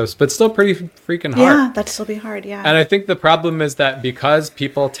 full push-ups, but still pretty freaking hard. Yeah, that'd still be hard, yeah. And I think the problem is that because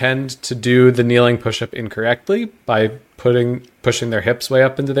people tend to do the kneeling push-up incorrectly by pushing their hips way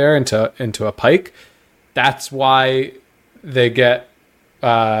up into there into a pike, that's why they get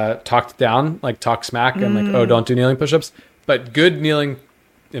talked down, like talk smack and like, oh, don't do kneeling push-ups. But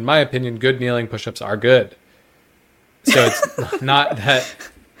in my opinion, good kneeling push-ups are good. So it's not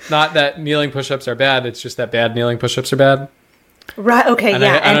that kneeling push-ups are bad. It's just that bad kneeling push-ups are bad. Right. Okay. And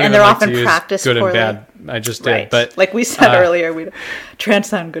yeah. And they're often practiced good poorly. and bad. I just did, right. But like we said earlier, we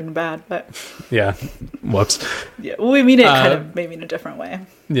transcend good and bad. But yeah, whoops. Yeah, we mean it kind of maybe in a different way.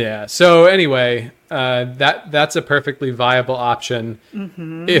 Yeah. So anyway, that's a perfectly viable option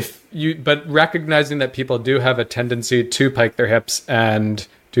but recognizing that people do have a tendency to pike their hips and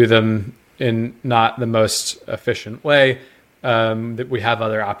do them in not the most efficient way, that we have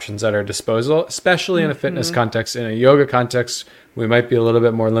other options at our disposal, especially in a fitness context. In a yoga context, we might be a little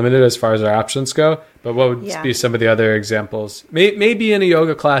bit more limited as far as our options go. But what would be some of the other examples? Maybe in a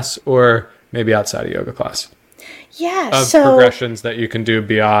yoga class or maybe outside a yoga class. Yeah. Of progressions that you can do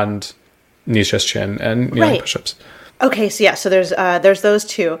beyond knee, chest, chin, and kneeling push-ups. Okay, so there's those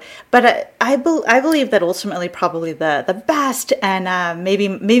two, but I believe that ultimately probably the best and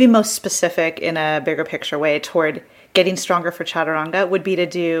maybe most specific in a bigger picture way toward getting stronger for chaturanga would be to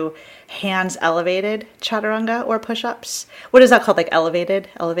do hands elevated chaturanga or push-ups. What is that called? Like elevated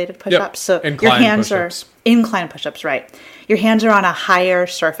push-ups. Yep. So inclined your hands push-ups. are inclined push-ups, right? Your hands are on a higher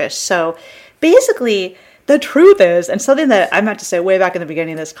surface. So basically, the truth is, and something that I meant to say way back in the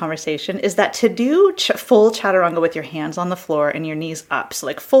beginning of this conversation, is that to do full chaturanga with your hands on the floor and your knees up, so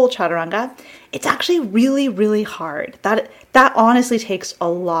like full chaturanga, it's actually really, really hard. That honestly takes a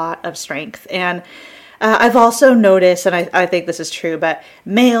lot of strength. And I've also noticed, and I think this is true, but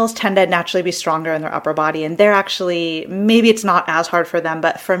males tend to naturally be stronger in their upper body, and they're actually, maybe it's not as hard for them,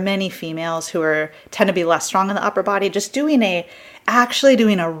 but for many females who tend to be less strong in the upper body, just doing a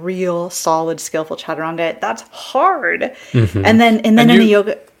real solid skillful chaturanga, that's hard. And then in a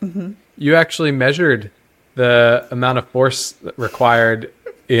yoga, you actually measured the amount of force required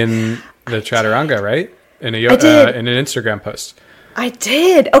in the chaturanga, right? In an Instagram post. I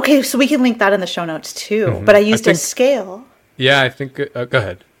did. Okay, so we can link that in the show notes too. But I used a scale. Yeah, I think. Go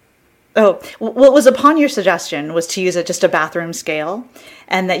ahead. Oh, what was upon your suggestion was to use just a bathroom scale,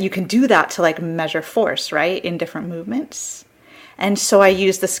 and that you can do that to like measure force, right, in different movements. And so I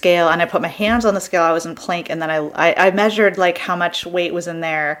used the scale and I put my hands on the scale. I was in plank, and then I measured like how much weight was in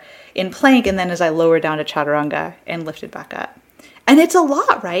there in plank, and then as I lowered down to chaturanga and lifted back up. And it's a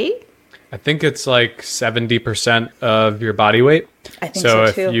lot, right? I think it's like 70% of your body weight. I think so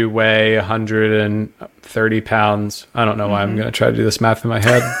too. So if you weigh 130 pounds, I don't know why I'm going to try to do this math in my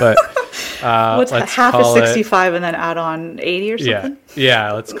head, but what's half is 65 and then add on 80 or something?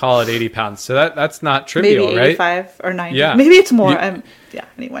 Yeah, let's call it 80 pounds. So that's not trivial, maybe 85 right? or 90. Yeah. Maybe it's more.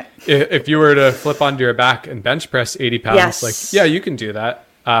 Anyway. If you were to flip onto your back and bench press 80 pounds, you can do that.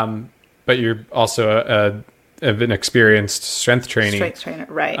 But you're also an experienced strength trainer,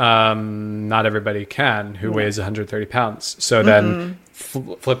 right? Not everybody can who weighs 130 pounds. So then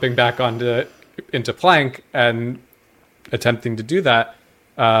flipping back into plank and attempting to do that,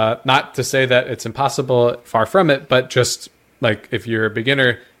 not to say that it's impossible, far from it, but just like if you're a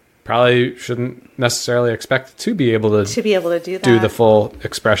beginner, probably shouldn't necessarily expect to be able to do the full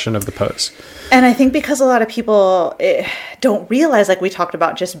expression of the pose. And I think because a lot of people don't realize, like we talked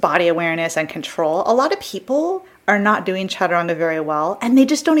about, just body awareness and control, a lot of people are not doing chaturanga very well, and they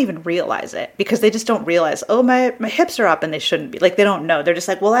just don't even realize it, because they just don't realize, oh, my hips are up and they shouldn't be. Like, they don't know. They're just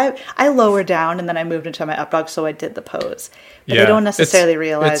like, well, I lowered down and then I moved into my up dog, so I did the pose. But they don't necessarily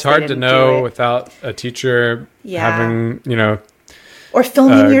realize. It's hard to know without a teacher having, or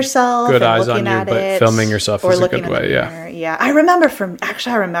filming yourself, good and eyes looking on you, at but it, filming yourself or is a looking good in the way. mirror. Yeah, I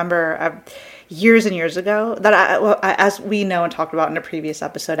remember years and years ago that as we know and talked about in a previous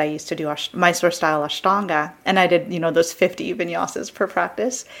episode, I used to do Mysore style Ashtanga, and I did, those 50 vinyasas per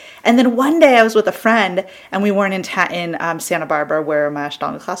practice. And then one day I was with a friend, and we weren't in Santa Barbara where my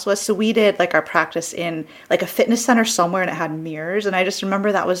Ashtanga class was. So we did like our practice in like a fitness center somewhere, and it had mirrors. And I just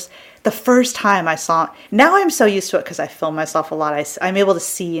remember that was the first time I saw. Now I'm so used to it because I film myself a lot. I'm able to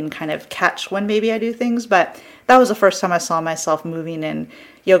see and kind of catch when maybe I do things, but that was the first time I saw myself moving in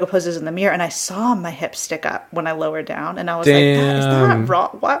yoga poses in the mirror, and I saw my hips stick up when I lowered down, and I was like, is that wrong?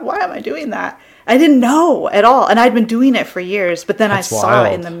 Why am I doing that? I didn't know at all, and I'd been doing it for years, but then I saw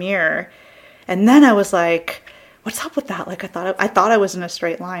it in the mirror, and then I was like, what's up with that? Like, I thought I was in a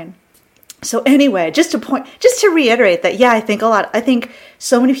straight line. So anyway, just to reiterate that, I think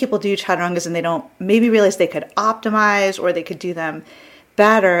so many people do chaturangas and they don't maybe realize they could optimize or they could do them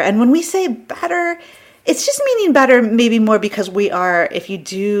better. And when we say better, it's just meaning better, maybe more because if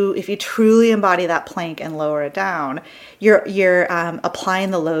you truly embody that plank and lower it down, you're applying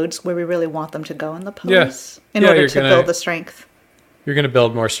the loads where we really want them to go in the pose in order to build the strength. You're going to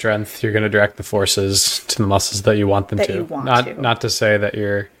build more strength. You're going to direct the forces to the muscles that you want them to. Not to say that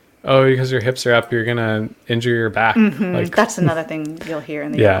because your hips are up, you're going to injure your back. Mm-hmm. Like, that's another thing you'll hear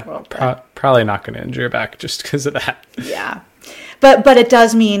in the yoga world. Probably not going to injure your back just because of that. Yeah. But it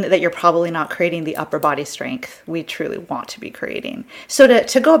does mean that you're probably not creating the upper body strength we truly want to be creating. So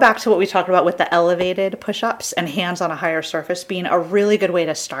to go back to what we talked about with the elevated push-ups and hands on a higher surface being a really good way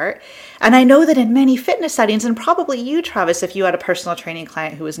to start. And I know that in many fitness settings, and probably you, Travis, if you had a personal training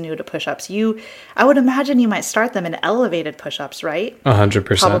client who was new to push-ups, I would imagine you might start them in elevated push-ups, right?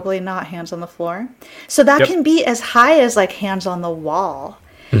 100%. Probably not hands on the floor. So that can be as high as like hands on the wall.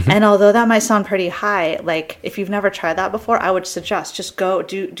 Mm-hmm. And although that might sound pretty high, like if you've never tried that before, I would suggest just go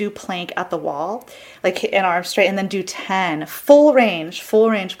do plank at the wall, like in arms straight, and then do 10 full range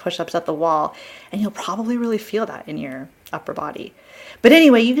push-ups at the wall, and you'll probably really feel that in your upper body. But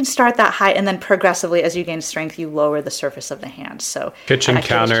anyway, you can start that high, and then progressively, as you gain strength, you lower the surface of the hands. So kitchen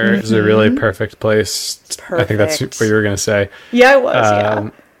counter is a really perfect place. Perfect. I think that's what you were going to say. Yeah, it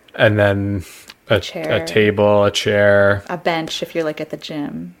was. And then a table, a chair, a bench if you're like at the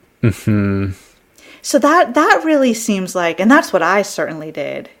gym. Mm-hmm. So that really seems like, and that's what I certainly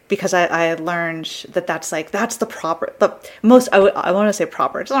did, because I had learned that's the proper, I want to say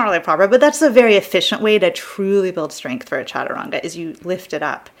proper, it's not really proper, but that's a very efficient way to truly build strength for a chaturanga, is you lift it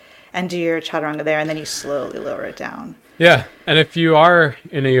up and do your chaturanga there, and then you slowly lower it down. Yeah, and if you are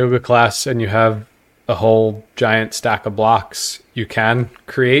in a yoga class and you have a whole giant stack of blocks, you can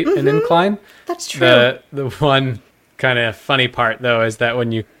create an incline. That's true. The one kind of funny part though is that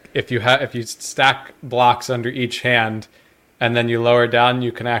if you stack blocks under each hand and then you lower down,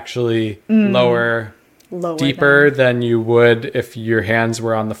 you can actually lower deeper down than you would if your hands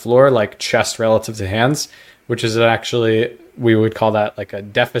were on the floor, like chest relative to hands, which is actually, we would call that like a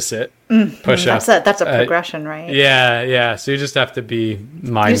deficit push-up. That's a progression, right? Yeah. So you just have to be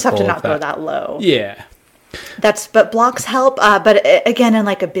mindful. You just have to not go that low. Yeah. But blocks help. But again, in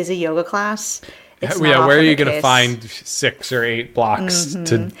like a busy yoga class, where are you going to find 6 or 8 blocks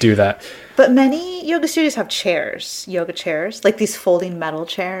to do that? But many yoga studios have yoga chairs, like these folding metal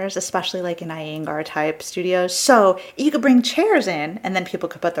chairs, especially like in Iyengar type studios. So you could bring chairs in, and then people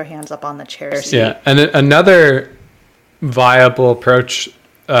could put their hands up on the chairs. Yeah, and another viable approach,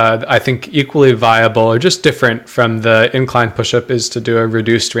 I think equally viable or just different from the incline push-up, is to do a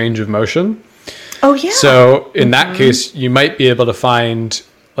reduced range of motion. Oh, yeah. So in that case, you might be able to find,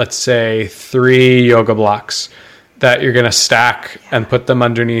 let's say, 3 yoga blocks that you're going to stack and put them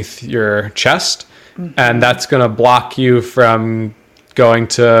underneath your chest. And that's going to block you from going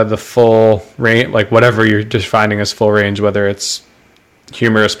to the full range, like whatever you're defining as full range, whether it's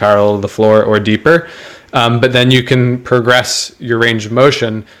humerus parallel to the floor or deeper. But then you can progress your range of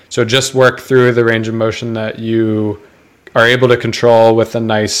motion. So just work through the range of motion that you are able to control with a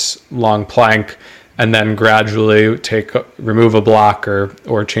nice long plank, and then gradually remove a block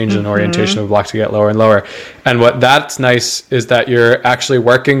or change an orientation of a block to get lower and lower. And what that's nice is that you're actually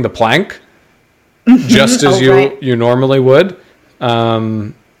working the plank just as you normally would.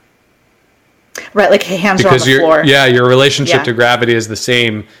 Right, like hands are on the floor. Yeah, your relationship to gravity is the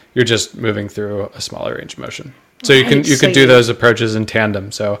same. You're just moving through a smaller range of motion. So you can do those approaches in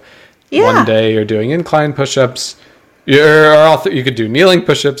tandem. So Yeah. One day you're doing incline push-ups. You could do kneeling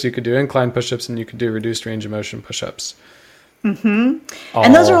push-ups, you could do incline push-ups, and you could do reduced range of motion push-ups. And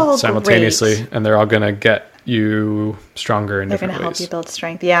those are all simultaneously, great. and they're all going to get you stronger in They're different going to help ways you build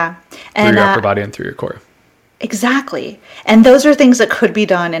strength. Yeah. through And your upper body and through your core. exactly. And those are things that could be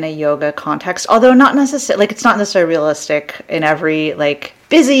done in a yoga context, although not necessarily, like, it's not necessarily realistic in every, like,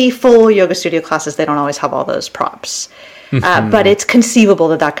 busy, full yoga studio classes. They don't always have all those props. But it's conceivable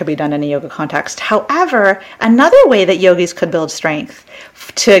that that could be done in a yoga context. However, another way that yogis could build strength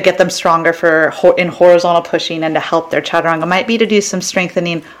to get them stronger in horizontal pushing and to help their chaturanga might be to do some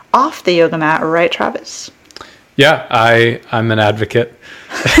strengthening off the yoga mat, right, Travis? Yeah, I'm an advocate.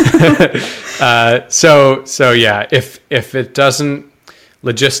 So yeah, if it doesn't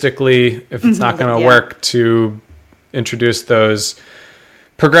logistically, if it's not going to work to introduce those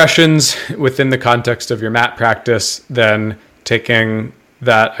progressions within the context of your mat practice, then taking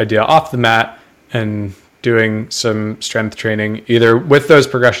that idea off the mat and doing some strength training, either with those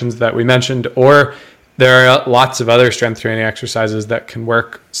progressions that we mentioned, or there are lots of other strength training exercises that can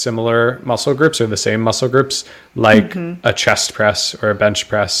work similar muscle groups or the same muscle groups, like a chest press or a bench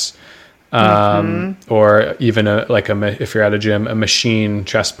press, or even if you're at a gym, a machine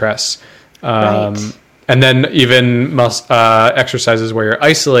chest press. Right. And then even exercises where you're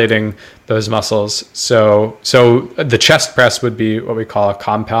isolating those muscles. So the chest press would be what we call a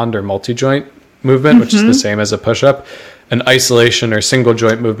compound or multi-joint movement, which is the same as a push-up. An isolation or single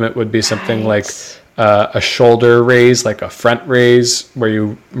joint movement would be something like a shoulder raise, like a front raise, where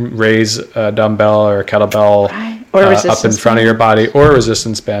you raise a dumbbell or a kettlebell or up in front of your body, or a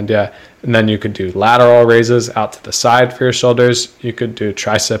resistance band. Yeah. And then you could do lateral raises out to the side for your shoulders. You could do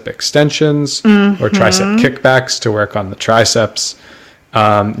tricep extensions or tricep kickbacks to work on the triceps.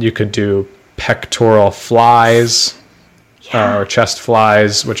 You could do pectoral flies or chest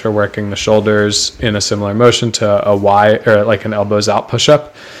flies, which are working the shoulders in a similar motion to a Y or like an elbows out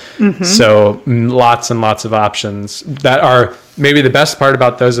push-up. So lots and lots of options that are, maybe the best part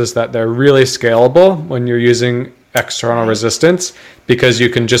about those is that they're really scalable when you're using external resistance, because you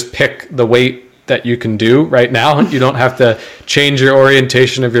can just pick the weight that you can do right now. You don't have to change your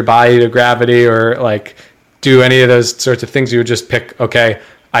orientation of your body to gravity or like do any of those sorts of things. You would just pick, okay,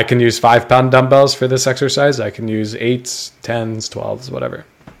 I can use 5-pound dumbbells for this exercise. I can use 8s, 10s, 12s, whatever.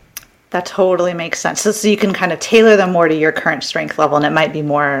 That totally makes sense. So you can kind of tailor them more to your current strength level, and it might be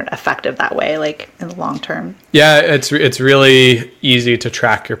more effective that way, like in the long term. Yeah, it's really easy to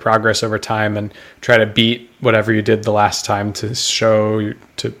track your progress over time and try to beat whatever you did the last time to show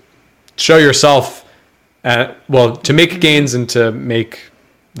yourself, to make gains and to make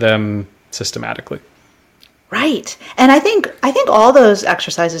them systematically. Right. And I think all those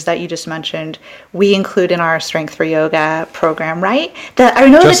exercises that you just mentioned, we include in our Strength for Yoga program, right? I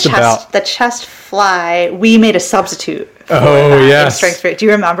know the chest fly, we made a substitute for that in Strength for Yoga. Do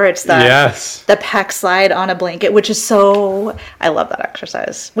you remember? It's the pec slide on a blanket, which is I love that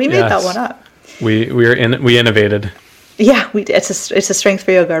exercise. We made that one up. We innovated. Yeah, we did. It's a Strength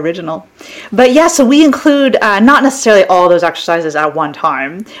for Yoga original. But yeah, so we include not necessarily all those exercises at one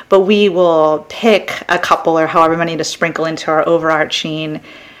time, but we will pick a couple or however many to sprinkle into our overarching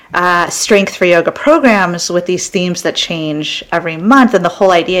Strength for Yoga programs with these themes that change every month. And the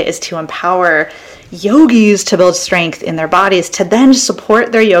whole idea is to empower yogis to build strength in their bodies to then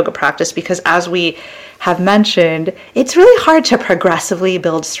support their yoga practice, because as we have mentioned, it's really hard to progressively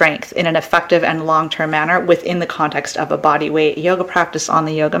build strength in an effective and long-term manner within the context of a body weight yoga practice on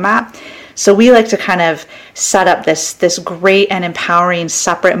the yoga mat. So we like to kind of set up this great and empowering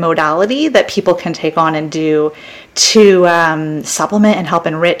separate modality that people can take on and do to supplement and help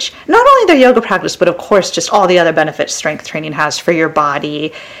enrich not only their yoga practice, but of course just all the other benefits strength training has for your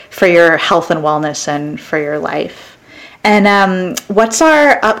body, for your health and wellness, and for your life. And what's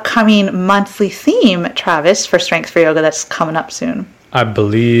our upcoming monthly theme, Travis, for Strength for Yoga that's coming up soon? I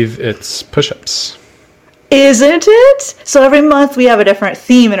believe it's push-ups. Isn't it? So every month we have a different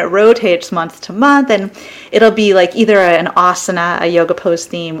theme, and it rotates month to month, and it'll be like either an asana, a yoga pose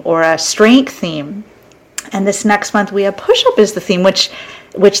theme, or a strength theme. And this next month we have push-up as the theme, which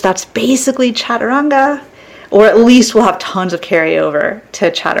that's basically chaturanga, or at least we'll have tons of carryover to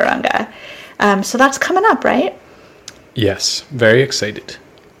chaturanga. So that's coming up, right? Yes, very excited.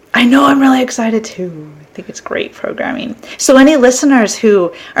 I know, I'm really excited too. I think it's great programming. So any listeners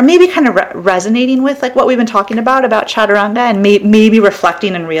who are maybe kind of resonating with like what we've been talking about chaturanga, and maybe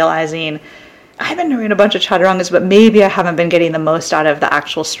reflecting and realizing, I've been doing a bunch of chaturangas, but maybe I haven't been getting the most out of the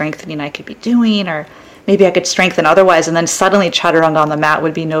actual strengthening I could be doing, or maybe I could strengthen otherwise, and then suddenly chaturanga on the mat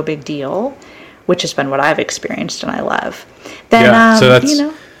would be no big deal, which has been what I've experienced and I love. Then,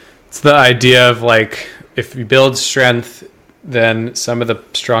 so It's the idea of like, if you build strength, then some of the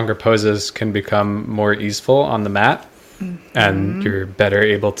stronger poses can become more easeful on the mat, and you're better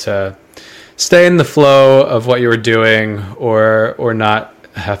able to stay in the flow of what you were doing, or not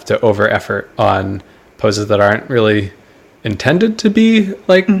have to over effort on poses that aren't really intended to be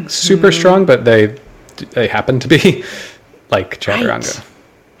like super strong, but they happen to be, like chaturanga. Right.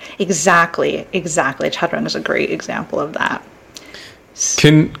 Exactly. Chaturanga is a great example of that.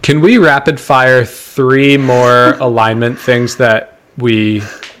 Can we rapid fire 3 more alignment things that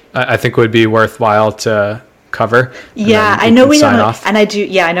I think would be worthwhile to cover? Yeah, I know we don't, and I do.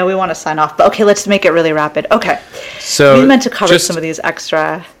 Yeah, I know we want to sign off, but okay, let's make it really rapid. Okay, so we meant to cover some of these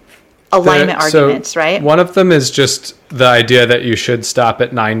extra alignment arguments, right? One of them is just the idea that you should stop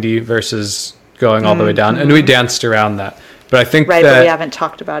at 90 versus going all the way down, and we danced around that. But I think but we haven't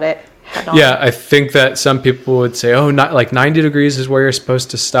talked about it head on. Yeah, I think that some people would say, not like 90 degrees is where you're supposed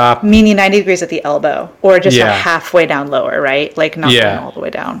to stop. Meaning 90 degrees at the elbow, or just halfway down lower, right? Like not going all the way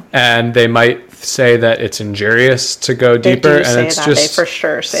down. And they might say that it's injurious to go deeper, and it's just they for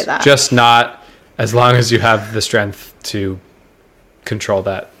sure say that. Just not as long as you have the strength to control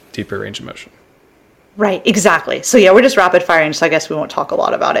that deeper range of motion. Right, exactly. So yeah, we're just rapid firing, so I guess we won't talk a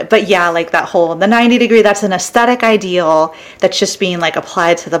lot about it. But yeah, like the 90 degree, that's an aesthetic ideal that's just being like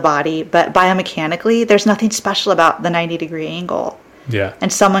applied to the body. But biomechanically, there's nothing special about the 90 degree angle. Yeah.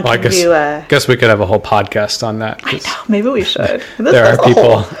 And someone can do I guess we could have a whole podcast on that. I know, maybe we should. There are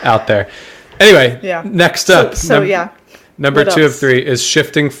people out there. Anyway, next up. Number 2 of 3 is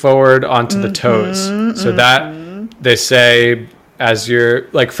shifting forward onto the toes. So that, they say, as you're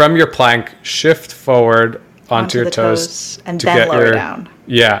like from your plank, shift forward onto your toes and then lower down.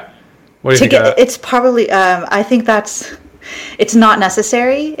 Yeah. What do you think? It's probably, I think it's not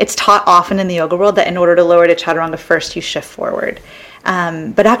necessary. It's taught often in the yoga world that in order to lower to chaturanga, first you shift forward.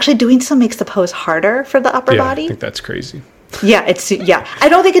 But actually doing so makes the pose harder for the upper body. I think that's crazy. Yeah, I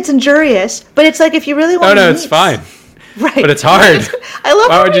don't think it's injurious, but it's like if you really want to it's fine. Right. But it's hard. I love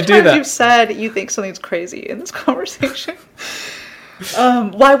how many times you've said you think something's crazy in this conversation.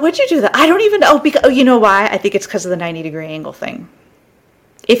 Why would you do that? I don't even know. Because you know why? I think it's because of the 90 degree angle thing.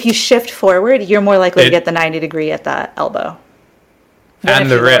 If you shift forward, you're more likely to get the 90 degree at the elbow. And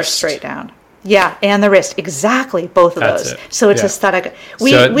the wrist. Straight down. Yeah, and the wrist. Exactly. Both of those. So it's aesthetic.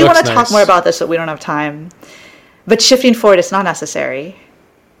 We want to talk more about this, but we don't have time. But shifting forward is not necessary.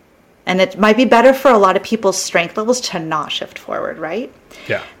 And it might be better for a lot of people's strength levels to not shift forward, right?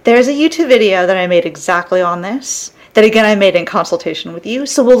 Yeah. There's a YouTube video that I made exactly on this. That again, I made in consultation with you.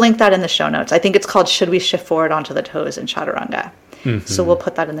 So we'll link that in the show notes. I think it's called Should We Shift Forward Onto the Toes in Chaturanga? So we'll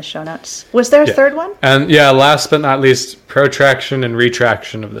put that in the show notes. Was there a third one? And last but not least, protraction and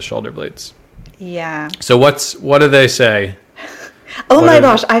retraction of the should blades. Yeah. So what do they say? My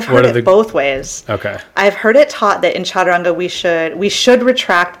gosh, I've heard it both ways. Okay. I've heard it taught that in Chaturanga we should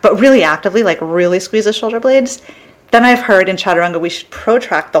retract, but really actively, like really squeeze the shoulder blades. Then I've heard in Chaturanga we should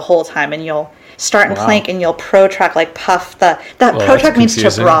protract the whole time, and you'll start in plank and you'll protract, like puff protract means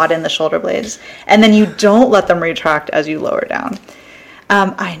to broaden the shoulder blades, and then you don't let them retract as you lower down.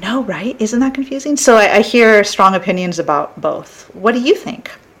 I know, right? Isn't that confusing? So I hear strong opinions about both. What do you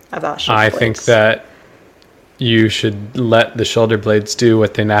think about shoulder blades? I think that you should let the shoulder blades do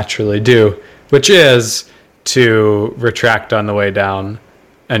what they naturally do, which is to retract on the way down,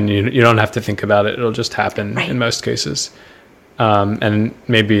 and you don't have to think about it. It'll just happen in most cases. And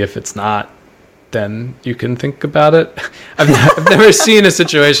maybe if it's not, then you can think about it. I've never seen a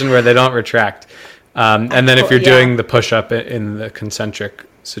situation where they don't retract. And then if you're doing the push-up in the concentric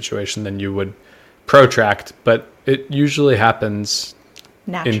situation, then you would protract. But it usually happens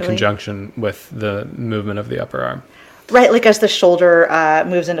naturally in conjunction with the movement of the upper arm. Right, like as the shoulder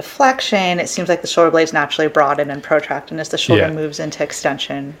moves into flexion, it seems like the shoulder blades naturally broaden and protract, and as the shoulder moves into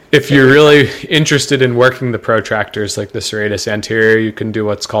extension. If you're really interested in working the protractors, like the serratus anterior, you can do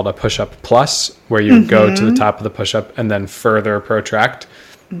what's called a push-up plus, where you go to the top of the push-up and then further protract.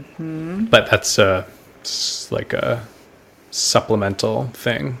 But that's like a supplemental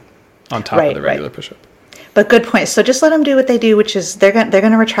thing on top of the regular push-up. But good point. So just let them do what they do, which is they're going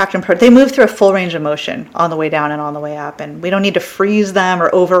to retract and they move through a full range of motion on the way down and on the way up, and we don't need to freeze them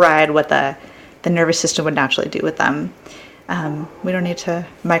or override what the nervous system would naturally do with them. We don't need to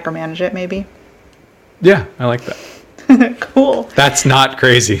micromanage it, maybe. Yeah, I like that. Cool. That's not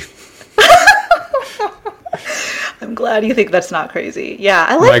crazy. I'm glad you think that's not crazy. Yeah,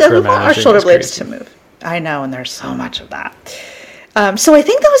 I like that. We want our shoulder blades to move. I know, and there's so much of that. So I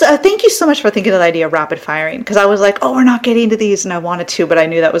think that was, thank you so much for thinking of the idea of rapid firing, because I was like, oh, we're not getting to these, and I wanted to, but I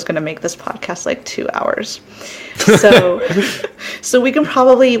knew that was going to make this podcast like 2 hours. So, so we can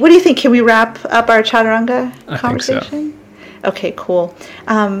probably, what do you think? Can we wrap up our Chaturanga conversation? I think so. Okay, cool.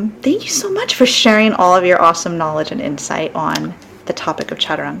 Thank you so much for sharing all of your awesome knowledge and insight on the topic of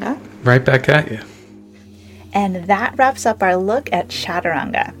Chaturanga. Right back at you. And that wraps up our look at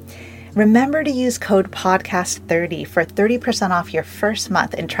Chaturanga. Remember to use code podcast30 for 30% off your first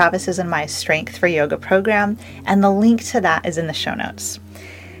month in Travis's and my Strength for Yoga program, and the link to that is in the show notes.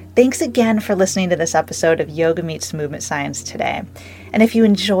 Thanks again for listening to this episode of Yoga Meets Movement Science today. And if you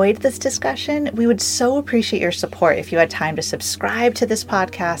enjoyed this discussion, we would so appreciate your support if you had time to subscribe to this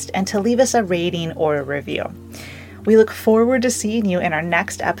podcast and to leave us a rating or a review. We look forward to seeing you in our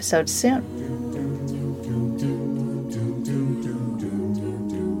next episode soon.